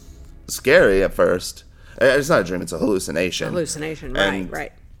it's scary at first. It's not a dream; it's a hallucination. Hallucination, And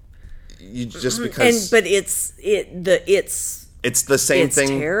right. You just because, But it's the same it's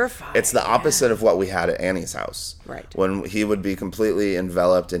thing. terrifying, It's the opposite of what we had at Annie's house. Right. When he would be completely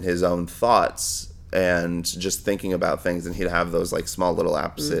enveloped in his own thoughts and just thinking about things, and he'd have those like small little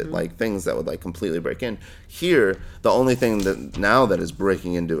opposite like things that would like completely break in. Here, the only thing that is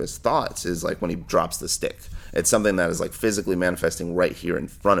breaking into his thoughts is like when he drops the stick. It's something that is like physically manifesting right here in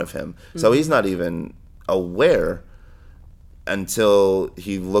front of him. So he's not even aware until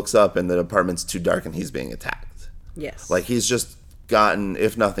he looks up and the apartment's too dark and he's being attacked. Yes. Like he's just gotten,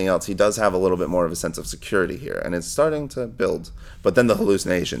 if nothing else, he does have a little bit more of a sense of security here, and it's starting to build. But then the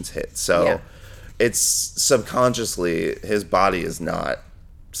hallucinations hit, so it's subconsciously his body is not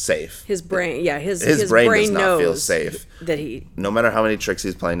safe. His brain, his brain brain does not knows feel safe. that he. No matter how many tricks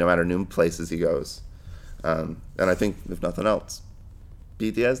he's playing, no matter new places he goes, and I think if nothing else,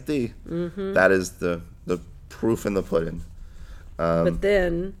 PTSD. That is the proof in the pudding. But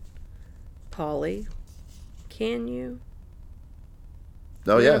then, Polly, can you?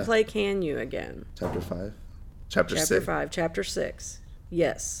 Oh We're yeah. gonna play Can You again. Chapter 5. Chapter Chapter 6. 5, Chapter 6.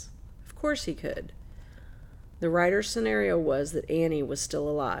 Yes, of course he could. The writer's scenario was that Annie was still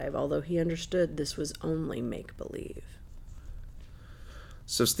alive, although he understood this was only make-believe.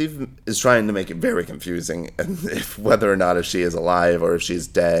 So Steve is trying to make it very confusing, if whether or not if she is alive or if she's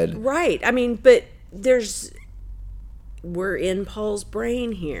dead. Right. I mean, but we're in Paul's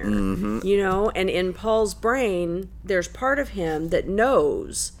brain here, you know, and in Paul's brain, there's part of him that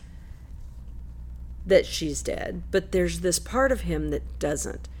knows that she's dead, but there's this part of him that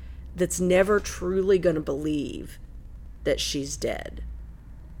doesn't, that's never truly going to believe that she's dead.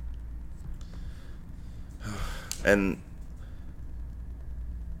 And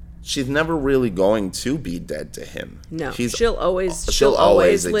she's never really going to be dead to him. No, She'll she'll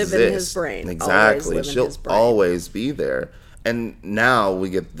always live in his brain. Exactly. She'll always be there. And now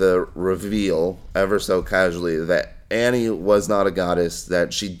we get the reveal, ever so casually, that Annie was not a goddess,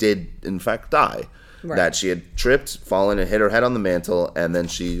 that she did, in fact, die. Right. That she had tripped, fallen, and hit her head on the mantle, and then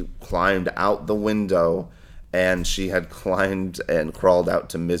she climbed out the window, and she had climbed and crawled out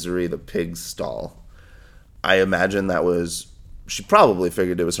to Misery the pig's stall. I imagine that was... She probably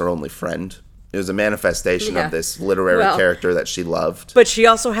figured it was her only friend. It was a manifestation of this literary character that she loved. But she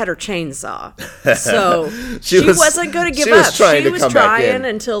also had her chainsaw. So she wasn't going to give she was up. Trying she to was come back in. trying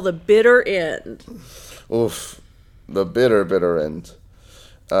until the bitter end. Oof. The bitter end.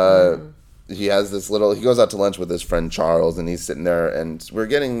 He has this little... He goes out to lunch with his friend Charles, and he's sitting there, and we're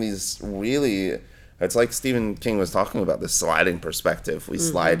getting these really... It's like Stephen King was talking about, this sliding perspective. We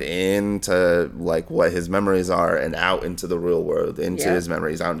slide into like what his memories are and out into the real world, into his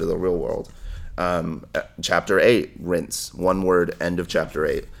memories, out into the real world. Chapter 8, rinse. One word, end of chapter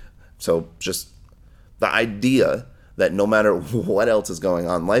 8. So just the idea that no matter what else is going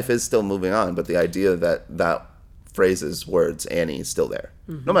on, life is still moving on, but the idea that phrases, words, Annie is still there.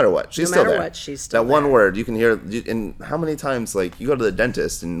 No matter what, she's still there. No matter what, she's still there. That one word, you can hear, and how many times, like, you go to the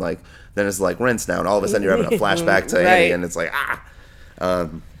dentist and, like, then it's like rinse now, and all of a sudden you're having a flashback to Annie, and it's like,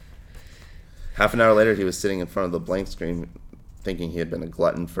 half an hour later, he was sitting in front of the blank screen thinking he had been a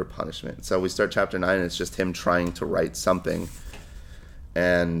glutton for punishment. So we start chapter 9, and it's just him trying to write something,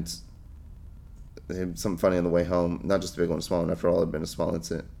 and something funny on the way home, not just a big one, a small one. After all, it had been a small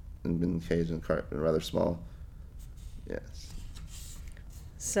incident and been caged in a cart, been rather small. Yes.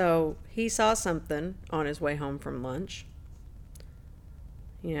 So he saw something on his way home from lunch,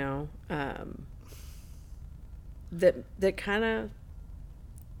 you know, that kind of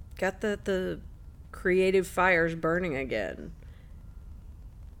got the creative fires burning again.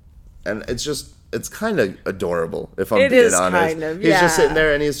 And it's kind of adorable, if I'm being honest. Kind of, he's just sitting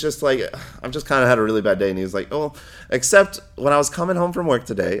there, and he's just like, I've just kind of had a really bad day. And he's like, oh, except when I was coming home from work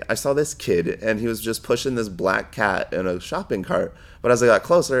today, I saw this kid, and he was just pushing this black cat in a shopping cart. But as I got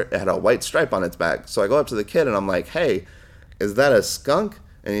closer, it had a white stripe on its back. So I go up to the kid, and I'm like, hey, is that a skunk?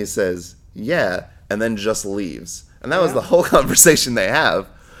 And he says, yeah, and then just leaves. And that was the whole conversation they have.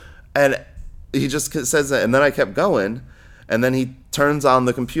 And he just says that, and then I kept going, and then he turns on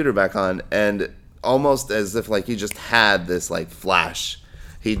the computer back on, and almost as if like he just had this like flash,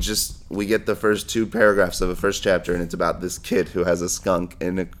 we get the first 2 paragraphs of the first chapter, and it's about this kid who has a skunk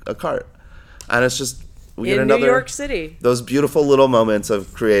in a cart. And it's just, we get another New York City. Those beautiful little moments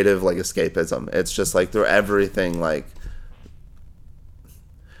of creative like escapism. It's just like through everything, like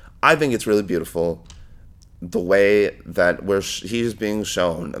I think it's really beautiful the way that he's being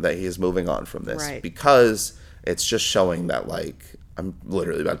shown that he is moving on from this, Right. because it's just showing that, like, I'm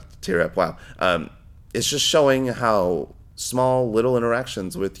literally about to tear up. Wow. It's just showing how small little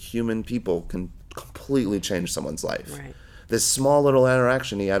interactions with human people can completely change someone's life. Right. This small little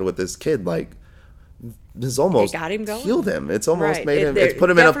interaction he had with this kid, like, has almost got him going. healed him. It's almost Right. made him. It It's put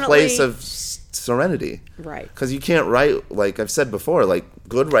him in a place definitely- of serenity. Right. Because you can't write, like I've said before, like,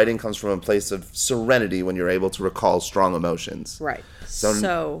 good writing comes from a place of serenity when you're able to recall strong emotions. Right. So,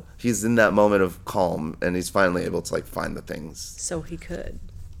 So he's in that moment of calm, and he's finally able to, like, find the things he could.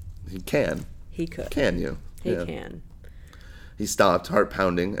 he can. He could. Can you? He Yeah. can. He stopped, heart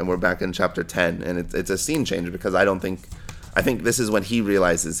pounding, and we're back in chapter 10, and it's a scene change because I think this is when he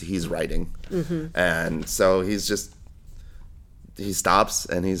realizes he's writing, and so he stops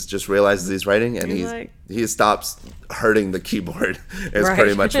and he's just realizes he's writing, and he stops hurting the keyboard is Right.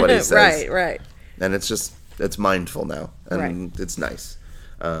 pretty much what he says. Right. And it's mindful now, and it's nice.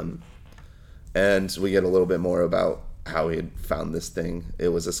 And we get a little bit more about how he had found this thing. It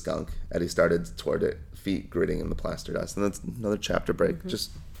was a skunk, and he started toward it, feet gritting in the plaster dust. And that's another chapter break.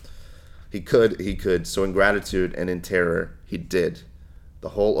 Just he could. So in gratitude and in terror, he did. The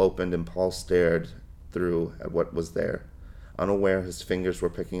hole opened, and Paul stared through at what was there. Unaware his fingers were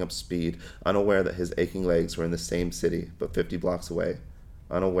picking up speed, unaware that his aching legs were in the same city, but 50 blocks away,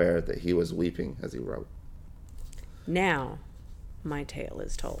 unaware that he was weeping as he wrote. Now, my tale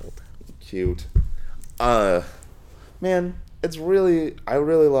is told. Cute. Man, I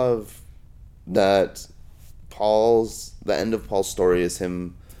really love that the end of Paul's story is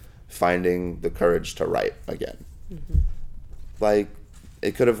him finding the courage to write again. Like,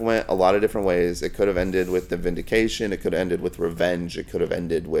 it could have went a lot of different ways. It could have ended with the vindication. It could have ended with revenge. It could have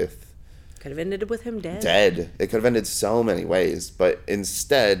ended with him dead. It could have ended so many ways. But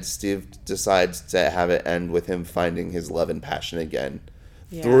instead, Steve decides to have it end with him finding his love and passion again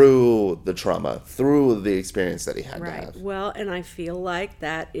through the trauma, through the experience that he had to have. Well, and I feel like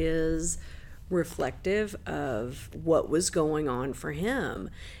that is reflective of what was going on for him.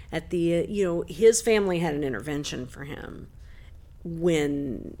 His family had an intervention for him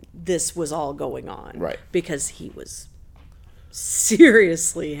when this was all going on. Right. Because he was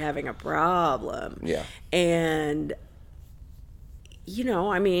seriously having a problem. Yeah. And,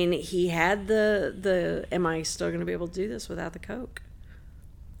 he had the am I still going to be able to do this without the Coke?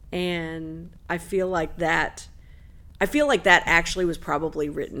 And I feel like that actually was probably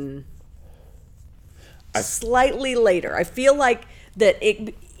written slightly later. I feel like that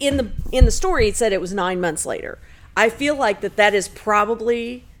in the story it said it was 9 months later. I feel like that is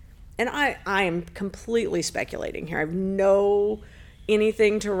probably, and I am completely speculating here. I have no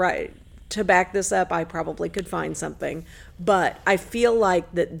anything to back this up. I probably could find something, but I feel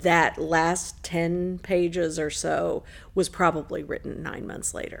like that last 10 pages or so was probably written 9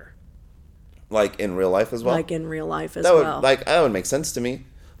 months later. Like in real life as well? That would make sense to me.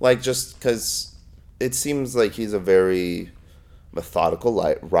 Like, just because it seems like he's a very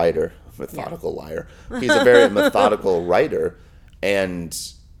methodical writer. Methodical liar. He's a very methodical writer, and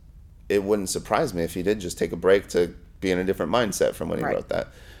it wouldn't surprise me if he did just take a break to be in a different mindset from when he wrote that.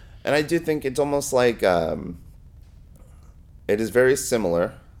 And I do think it's almost like it is very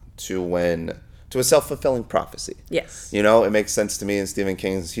similar to a self-fulfilling prophecy. Yes. It makes sense to me in Stephen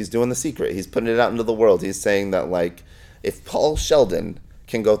King's, he's doing The Secret. He's putting it out into the world. He's saying that, like, if Paul Sheldon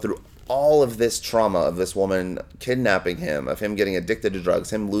can go through all of this trauma of this woman kidnapping him, of him getting addicted to drugs,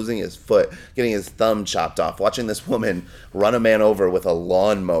 him losing his foot, getting his thumb chopped off, watching this woman run a man over with a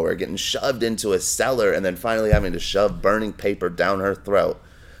lawnmower, getting shoved into a cellar, and then finally having to shove burning paper down her throat,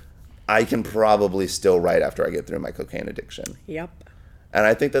 I can probably still write after I get through my cocaine addiction. Yep. And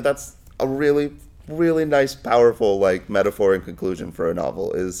I think that's a really, really nice, powerful, like, metaphor and conclusion for a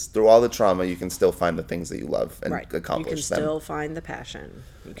novel, is through all the trauma, you can still find the things that you love and accomplish them. You can still find the passion.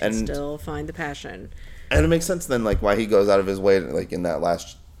 And it makes sense then, like, why he goes out of his way, like, in that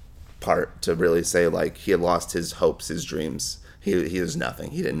last part to really say, like, he had lost his hopes, his dreams. He was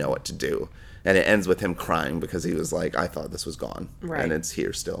nothing. He didn't know what to do. And it ends with him crying because he was like, I thought this was gone. Right. And it's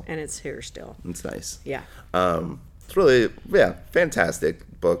here still. It's nice. Yeah. It's really,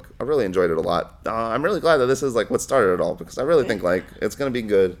 fantastic book. I really enjoyed it a lot. I'm really glad that this is, like, what started it all, because I really think, like, it's going to be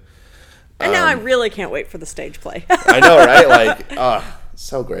good. And now I really can't wait for the stage play. I know, right? Like,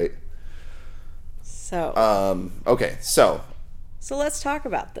 so great. So. Okay, so So let's talk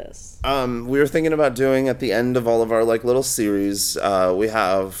about this. We were thinking about doing at the end of all of our like little series. We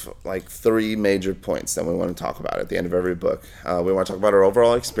have like 3 major points that we want to talk about at the end of every book. We want to talk about our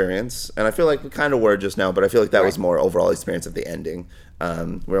overall experience, and I feel like we kind of were just now, but I feel like that was more overall experience at the ending.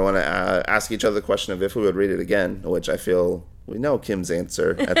 We want to ask each other the question of if we would read it again, which I feel we know Kim's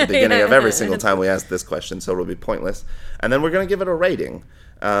answer at the beginning of every single time we ask this question, so it'll be pointless. And then we're going to give it a rating.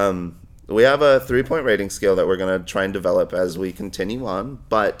 We have a 3-point rating scale that we're going to try and develop as we continue on.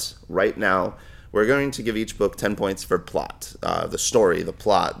 But right now, we're going to give each book 10 points for plot. The story, the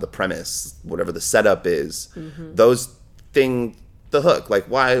plot, the premise, whatever the setup is. Mm-hmm. Those things, the hook. Like,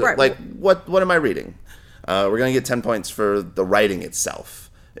 why? Right. Like, what am I reading? We're going to get 10 points for the writing itself.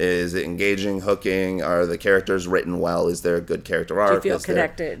 Is it engaging, hooking? Are the characters written well? Is there a good character arc? Do you feel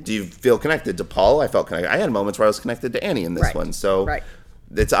connected? Do you feel connected to Paul? I felt connected. I had moments where I was connected to Annie in this one. So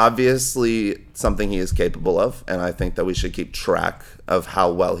it's obviously something he is capable of, and I think that we should keep track of how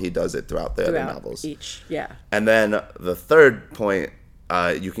well he does it throughout the other novels. And then the third point,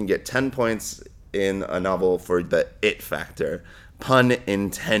 you can get 10 points in a novel for the it factor, pun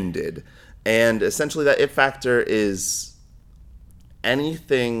intended. And essentially that it factor is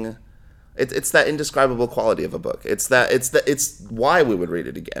anything. It's that indescribable quality of a book. It's why we would read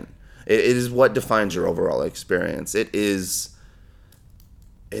it again. It is what defines your overall experience. It is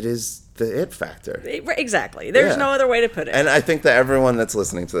the it factor. Exactly. There's no other way to put it. And I think that everyone that's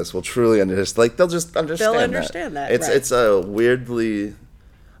listening to this will truly understand. Like, they'll just understand. They'll understand that. It's a weirdly.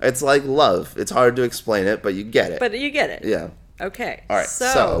 It's like love. It's hard to explain it, but you get it. But you get it. Yeah. Okay. All right.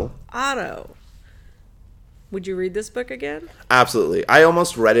 So Otto, would you read this book again? Absolutely. I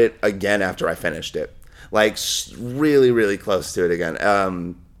almost read it again after I finished it. Like, really, really close to it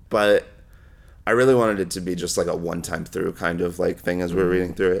again. But I really wanted it to be just like a one-time through kind of like thing as we were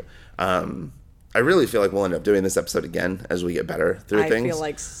reading through it. I really feel like we'll end up doing this episode again as we get better through things.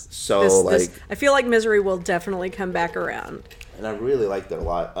 I feel like Misery will definitely come back around. And I really liked it a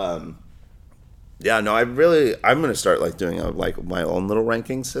lot. I'm going to start like doing my own little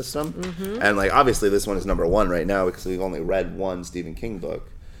ranking system. Mm-hmm. And like obviously this one is number 1 right now because we've only read one Stephen King book.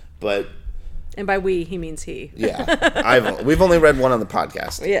 But and by we, he means he. Yeah. We've only read one on the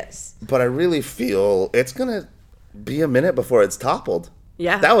podcast. Yes. But I really feel it's going to be a minute before it's toppled.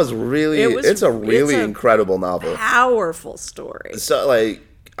 Yeah. That was really, it's a really incredible novel. Powerful story. So, like,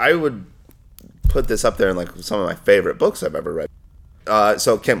 I would put this up there in, like, some of my favorite books I've ever read.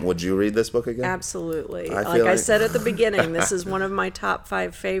 So, Kim, would you read this book again? Absolutely. I said at the beginning, this is one of my top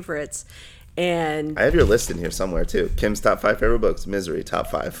 5 favorites. And I have your list in here somewhere too. Kim's top 5 favorite books, Misery, top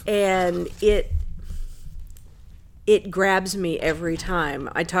 5. And it grabs me every time.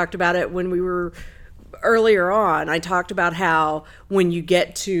 I talked about it when we were earlier on. I talked about how when you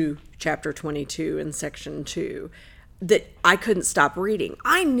get to chapter 22 in section 2, that I couldn't stop reading.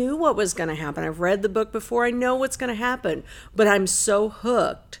 I knew what was going to happen. I've read the book before. I know what's going to happen. But I'm so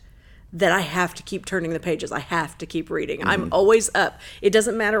hooked that I have to keep turning the pages. I have to keep reading. Mm-hmm. I'm always up. It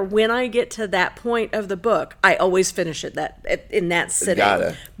doesn't matter when I get to that point of the book. I always finish it in that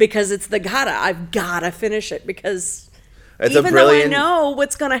sitting. Because it's the gotta. I've got to finish it because even though I know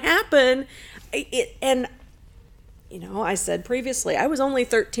what's going to happen, and you know, I said previously, I was only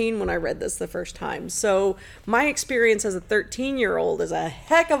 13 when I read this the first time. So my experience as a 13-year-old is a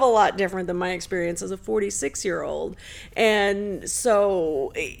heck of a lot different than my experience as a 46-year-old. And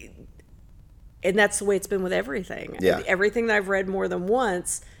so, and that's the way it's been with everything. Yeah. Everything that I've read more than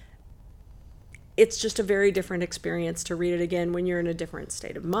once, it's just a very different experience to read it again when you're in a different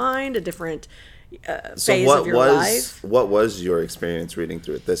state of mind, a different phase of your life. What was your experience reading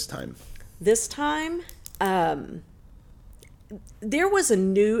through it this time? This time, there was a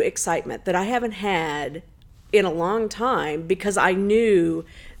new excitement that I haven't had in a long time because I knew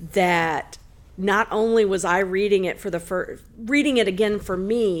that not only was I reading it reading it again for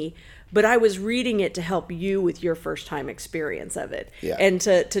me, but I was reading it to help you with your first time experience of it, and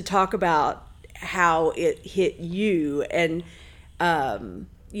to talk about how it hit you. And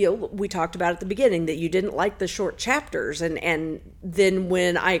you know, we talked about at the beginning that you didn't like the short chapters, and then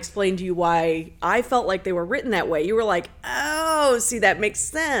when I explained to you why I felt like they were written that way, you were like, oh, see, that makes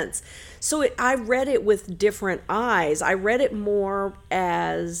sense. So I read it with different eyes. I read it more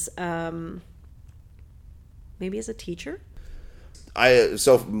as maybe as a teacher.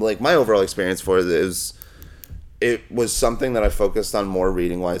 My overall experience for it is, it was something that I focused on more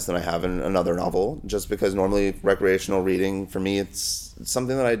reading-wise than I have in another novel, just because normally recreational reading, for me, it's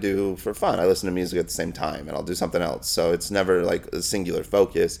something that I do for fun. I listen to music at the same time, and I'll do something else. So it's never like a singular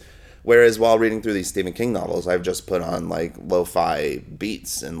focus. Whereas while reading through these Stephen King novels, I've just put on like lo-fi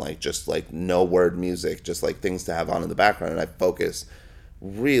beats and like just like no word music, just like things to have on in the background, and I focus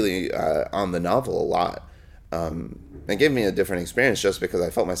really on the novel a lot. It gave me a different experience just because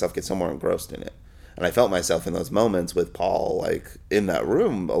I felt myself get so more engrossed in it. And I felt myself in those moments with Paul, like in that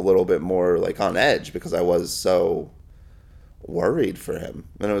room, a little bit more like on edge because I was so worried for him.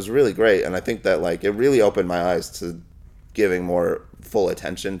 And it was really great. And I think that like it really opened my eyes to giving more full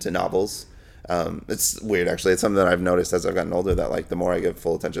attention to novels. It's weird, actually. It's something that I've noticed as I've gotten older, that like the more I give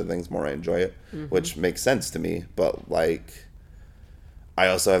full attention to things, the more I enjoy it, which makes sense to me. But like, I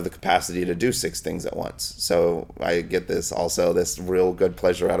also have the capacity to do 6 things at once. So I get this real good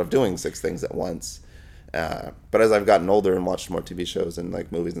pleasure out of doing 6 things at once. But as I've gotten older and watched more TV shows and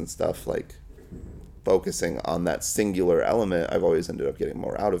like movies and stuff, like focusing on that singular element, I've always ended up getting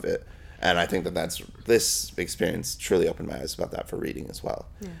more out of it. And I think that this experience truly opened my eyes about that for reading as well.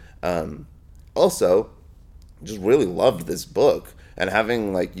 Yeah. Also, just really loved this book, and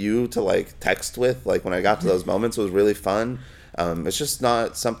having like you to like text with, like when I got to those moments, was really fun. It's just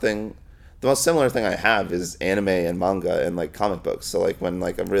not something. The most similar thing I have is anime and manga and like comic books. So like when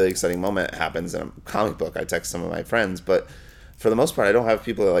like a really exciting moment happens in a comic book, I text some of my friends, but for the most part, I don't have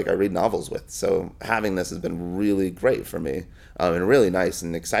people that like I read novels with. So having this has been really great for me, and really nice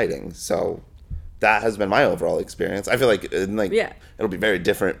and exciting. So that has been my overall experience. I feel like it'll be very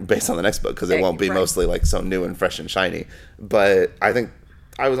different based on the next book because it won't be mostly like so new and fresh and shiny. But I think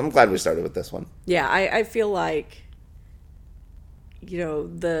I'm glad we started with this one. Yeah, I feel like, you know,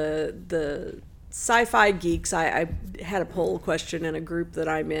 the sci-fi geeks, I had a poll question in a group that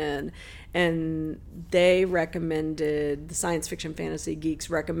I'm in, and they recommended, the science fiction fantasy geeks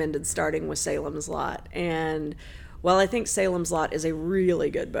recommended starting with Salem's Lot. And while I think Salem's Lot is a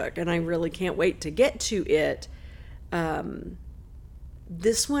really good book, and I really can't wait to get to it,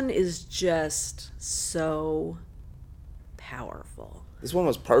 this one is just so powerful. This one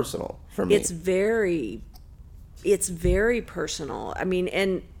was personal for me. It's very personal. I mean,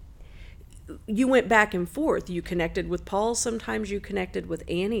 and you went back and forth. You connected with Paul sometimes, you connected with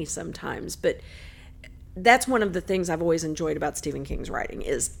Annie sometimes, but that's one of the things I've always enjoyed about Stephen King's writing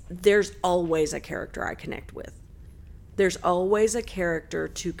is there's always a character I connect with. There's always a character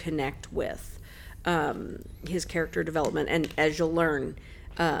to connect with. His character development, and as you'll learn,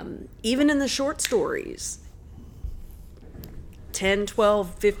 even in the short stories, 10,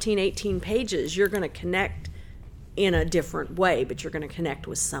 12, 15, 18 pages, you're going to connect in a different way, but you're going to connect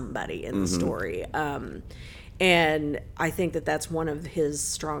with somebody in the story. And I think that that's one of his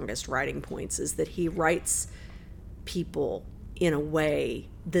strongest writing points, is that he writes people in a way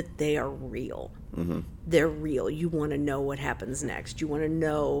that they are real. They're real. You want to know what happens next. You want to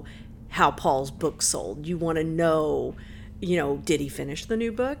know how Paul's book sold. You want to know, you know, did he finish the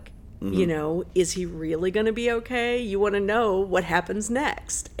new book? You know, is he really going to be okay? You want to know what happens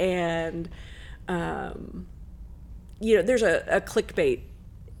next. And, you know, there's a clickbait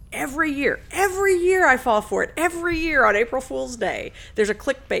every year I fall for it. Every year on April Fool's Day, there's a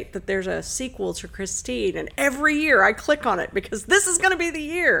clickbait that there's a sequel to Christine, and every year I click on it because this is going to be the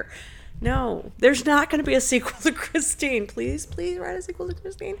year. No, there's not going to be a sequel to Christine. Please write a sequel to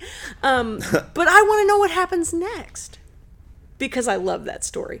Christine. But I want to know what happens next because I love that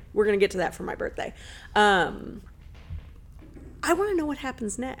story. We're going to get to that for my birthday. I want to know what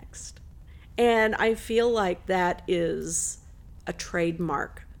happens next. And I feel like that is a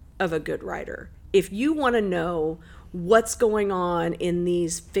trademark of a good writer. If you want to know what's going on in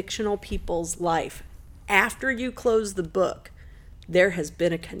these fictional people's life after you close the book, there has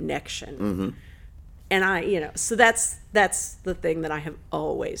been a connection. And so that's the thing that I have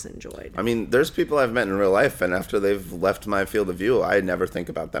always enjoyed. I mean, there's people I've met in real life, and after they've left my field of view, I never think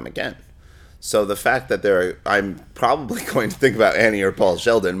about them again. So the fact that I'm probably going to think about Annie or Paul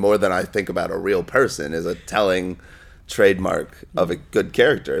Sheldon more than I think about a real person is a telling trademark of a good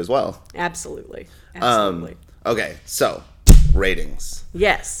character as well. Absolutely. Okay, so ratings.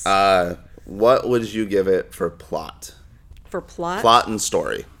 Yes. What would you give it for plot? For plot? Plot and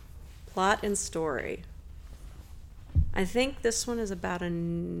story. Plot and story. I think this one is about a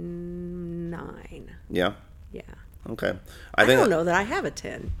 9. Yeah? Yeah. Okay. I don't know that I have a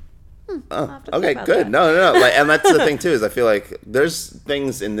 10. Okay, good. No. And that's the thing, too, is I feel like there's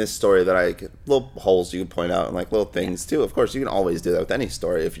things in this story that little holes you can point out and like little things, too. Of course, you can always do that with any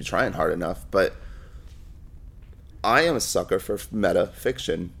story if you're trying hard enough. But I am a sucker for meta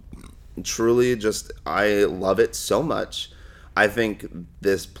fiction. Truly, I love it so much. I think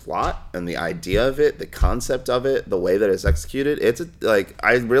this plot and the idea of it, the concept of it, the way that it's executed,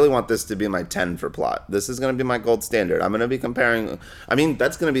 I really want this to be my 10 for plot. This is going to be my gold standard. I'm going to be comparing. I mean,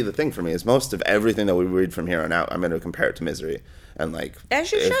 that's going to be the thing for me. Is most of everything that we read from here on out, I'm going to compare it to Misery, and like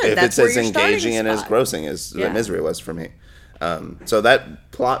as you should. If That's it's where as your engaging starting and as spot. grossing as Misery was for me. So that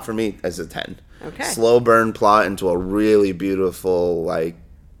plot for me is a 10. Okay. Slow burn plot into a really beautiful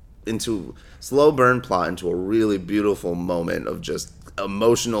into a really beautiful moment of just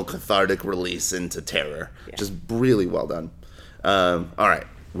emotional cathartic release into terror. Yeah. Just really well done. All right,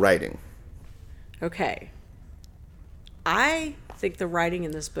 writing. Okay. I think the writing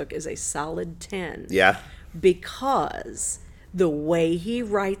in this book is a solid 10. Yeah. Because the way he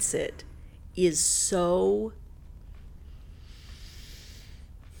writes it is so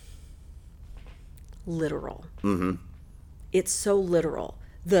literal. Mm-hmm. It's so literal.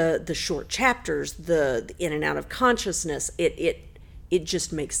 The short chapters, the in and out of consciousness, it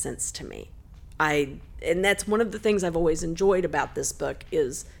just makes sense to me. And that's one of the things I've always enjoyed about this book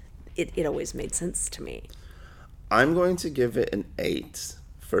is it always made sense to me. I'm going to give it an 8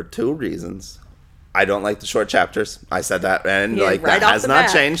 for 2 reasons. I don't like the short chapters. I said that, and Yeah, right that off has the not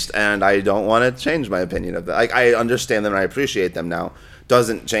bat. changed, and I don't want to change my opinion of that. Like, I understand them and I appreciate them now.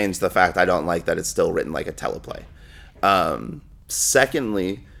 Doesn't change the fact I don't like that it's still written like a teleplay.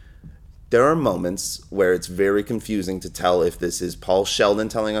 Secondly, there are moments where it's very confusing to tell if this is Paul Sheldon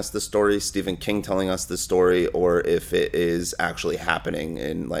telling us the story, Stephen King telling us the story, or if it is actually happening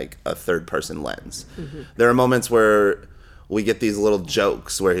in like a third-person lens. Mm-hmm. There are moments where we get these little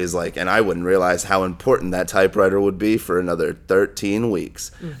jokes where he's like, and I wouldn't realize how important that typewriter would be for another 13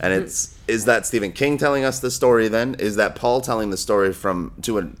 weeks. Mm-hmm. And is that Stephen King telling us the story then? Is that Paul telling the story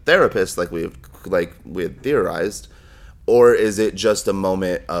to a therapist like we had theorized? Or is it just a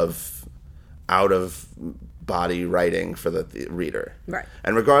moment of out of body writing for the reader? Right.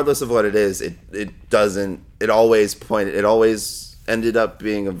 And regardless of what it is, it always ended up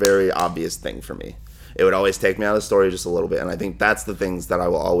being a very obvious thing for me. It would always take me out of the story just a little bit, and I think that's the things that I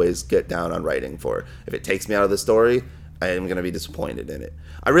will always get down on writing for. If it takes me out of the story, I am going to be disappointed in it.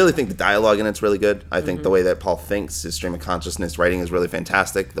 I really think the dialogue in it's really good. I think the way that Paul thinks, his stream of consciousness writing is really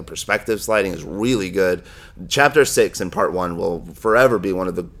fantastic. The perspective sliding is really good. Chapter 6 in part 1 will forever be one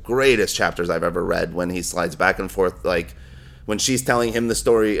of the greatest chapters I've ever read, when he slides back and forth, like when she's telling him the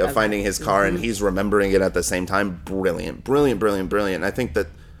story of finding his car and he's remembering it at the same time. Brilliant, brilliant, brilliant, brilliant. I think that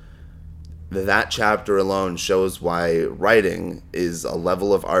chapter alone shows why writing is a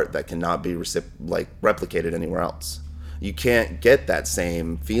level of art that cannot be replicated anywhere else. You can't get that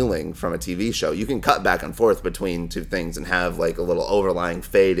same feeling from a TV show. You can cut back and forth between two things and have like a little overlying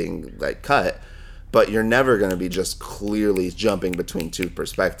fading cut, but you're never going to be just clearly jumping between two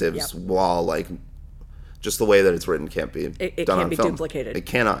perspectives. Yep. While just the way that it's written can't be It done can't on be film. duplicated. It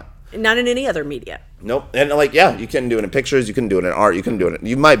cannot. Not in any other media. Nope. And you can do it in pictures, you can do it in art,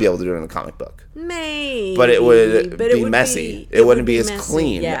 you might be able to do it in a comic book. Maybe. But it would be messy. It wouldn't be as messy,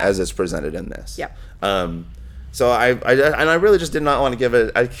 clean yeah. as it's presented in this. Yep. So I really just did not want to give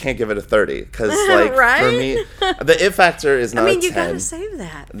it. I can't give it a 30 because Right? for me, the it factor is not. I mean, a you 10. gotta save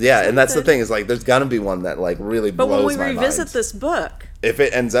that. Yeah, and that's the Save thing is there's gonna be one that really But blows when we my revisit mind. this book, If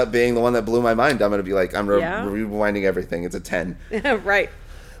it ends up being the one that blew my mind, I'm gonna be like, I'm Yeah. rewinding everything. It's a 10. right?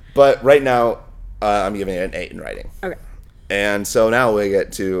 But right now, I'm giving it an 8 in writing. Okay. And so now we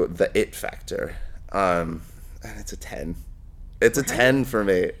get to the it factor. And it's a 10. It's a 10 for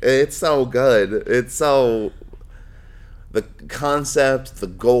me. It's so good. It's so... The concept, the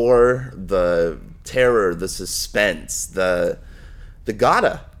gore, the terror, the suspense, the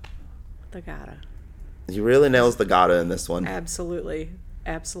gotta. The gotta. He really nails the gotta in this one. Absolutely.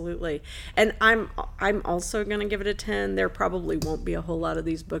 And I'm also going to give it a 10. There probably won't be a whole lot of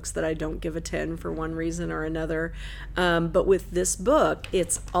these books that I don't give a 10 for one reason or another. But with this book,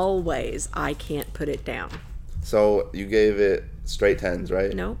 it's always, I can't put it down. So you gave it straight 10s,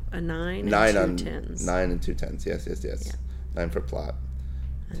 right? Nope, a 9 9 and on 2 10s. 9 and 2 10s. Yes. Yeah. 9 for plot.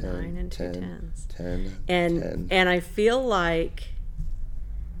 A 9 and 2 10s. 10. And I feel like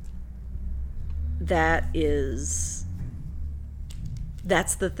that's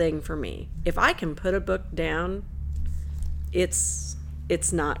the thing for me. If I can put a book down, it's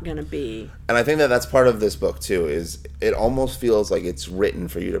not going to be. And I think that's part of this book too. Is it almost feels like it's written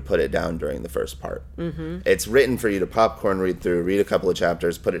for you to put it down during the first part. Mm-hmm. It's written for you to popcorn read through, read a couple of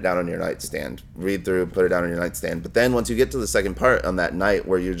chapters, put it down on your nightstand, read through, put it down on your nightstand. But then once you get to the second part on that night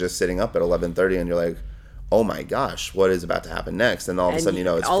where you're just sitting up at 11:30 and you're like, oh my gosh, what is about to happen next? And all of a sudden, it's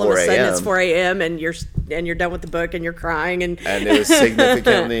 4 a.m. All of a sudden it's 4 a.m. and you're done with the book and you're crying and it was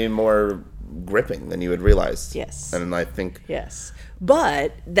significantly more gripping than you had realized. Yes. And I think Yes.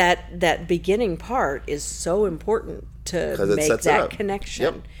 But that beginning part is so important to 'Cause it make sets it that up. connection.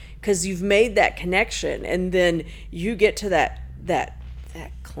 Yep. Because you've made that connection, and then you get to that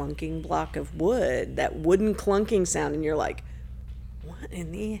clunking block of wood, that wooden clunking sound, and you're like, what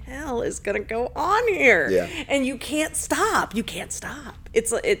in the hell is gonna go on here? Yeah. And you can't stop. You can't stop.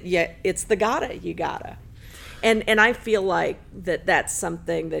 It's the gotta. You gotta. And I feel like that's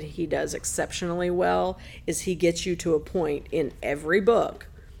something that he does exceptionally well, is he gets you to a point in every book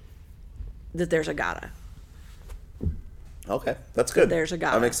that there's a gotta. okay, that's good. There's a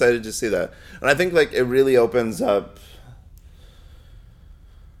gotta. I'm excited to see that. And I think like it really opens up,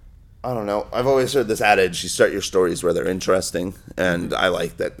 I don't know. I've always heard this adage, you start your stories where they're interesting. And I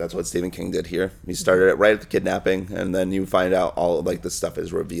like that. That's what Stephen King did here. He started it right at the kidnapping, and then you find out all of, like, the stuff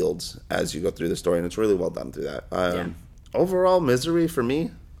is revealed as you go through the story, and it's really well done through that. Overall, Misery, for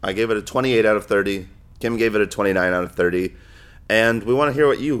me, I gave it a 28 out of 30. Kim gave it a 29 out of 30. And we want to hear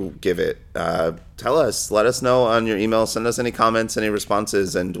what you give it. Tell us. Let us know on your email. Send us any comments, any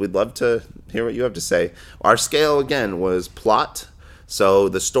responses, and we'd love to hear what you have to say. Our scale, again, was plot. So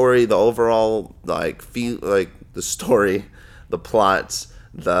the story, the overall, the story, the plot,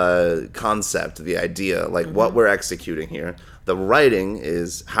 the concept, the idea, what we're executing here. The writing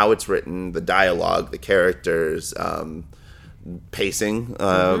is how it's written, the dialogue, the characters, pacing,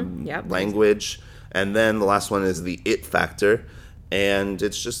 language. And then the last one is the it factor. And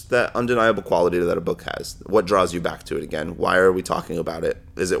it's just that undeniable quality that a book has. What draws you back to it again? Why are we talking about it?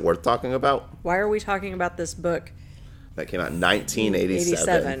 Is it worth talking about? Why are we talking about this book? That came out in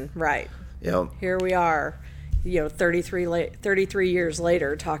 1987. Right. Yep. Here we are, 33 years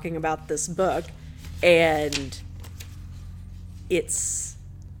later, talking about this book, and it's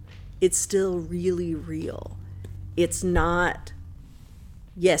still really real. It's not.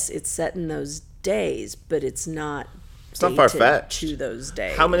 Yes, it's set in those days, but it's not. It's not far-fetched. To those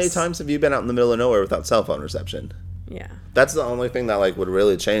days. How many times have you been out in the middle of nowhere without cell phone reception? Yeah. That's the only thing that would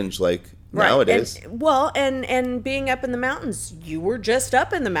really change nowadays. And being up in the mountains, you were just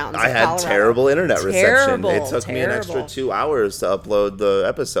up in the mountains. I had Colorado. Terrible internet reception. It took me an terrible. extra 2 hours to upload the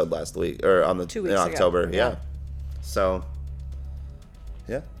episode last week, or on the 2 weeks in October. ago. Yeah. So,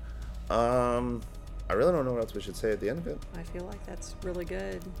 yeah. I really don't know what else we should say at the end of it. I feel like that's really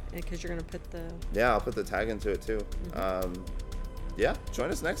good, because you're going to put the. Yeah, I'll put the tag into it too. Mm-hmm. Yeah,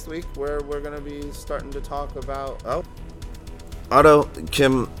 join us next week where we're going to be starting to talk about. Otto,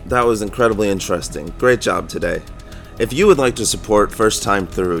 Kim, that was incredibly interesting. Great job today. If you would like to support First Time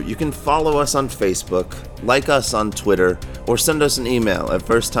Through, you can follow us on Facebook, like us on Twitter, or send us an email at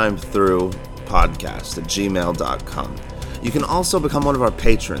firsttimethroughpodcast@gmail.com. You can also become one of our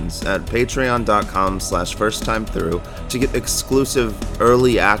patrons at patreon.com/firsttimethrough to get exclusive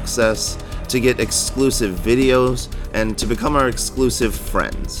early access, to get exclusive videos, and to become our exclusive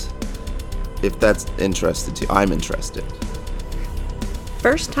friends. If that's interested to you, I'm interested.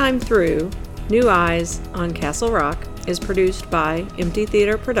 First Time Through, New Eyes on Castle Rock is produced by Empty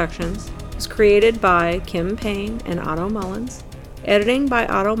Theater Productions. It's created by Kim Payne and Otto Mullins. Editing by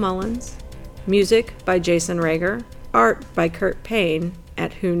Otto Mullins. Music by Jason Rager. Art by Kurt Payne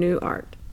at Who Knew Art.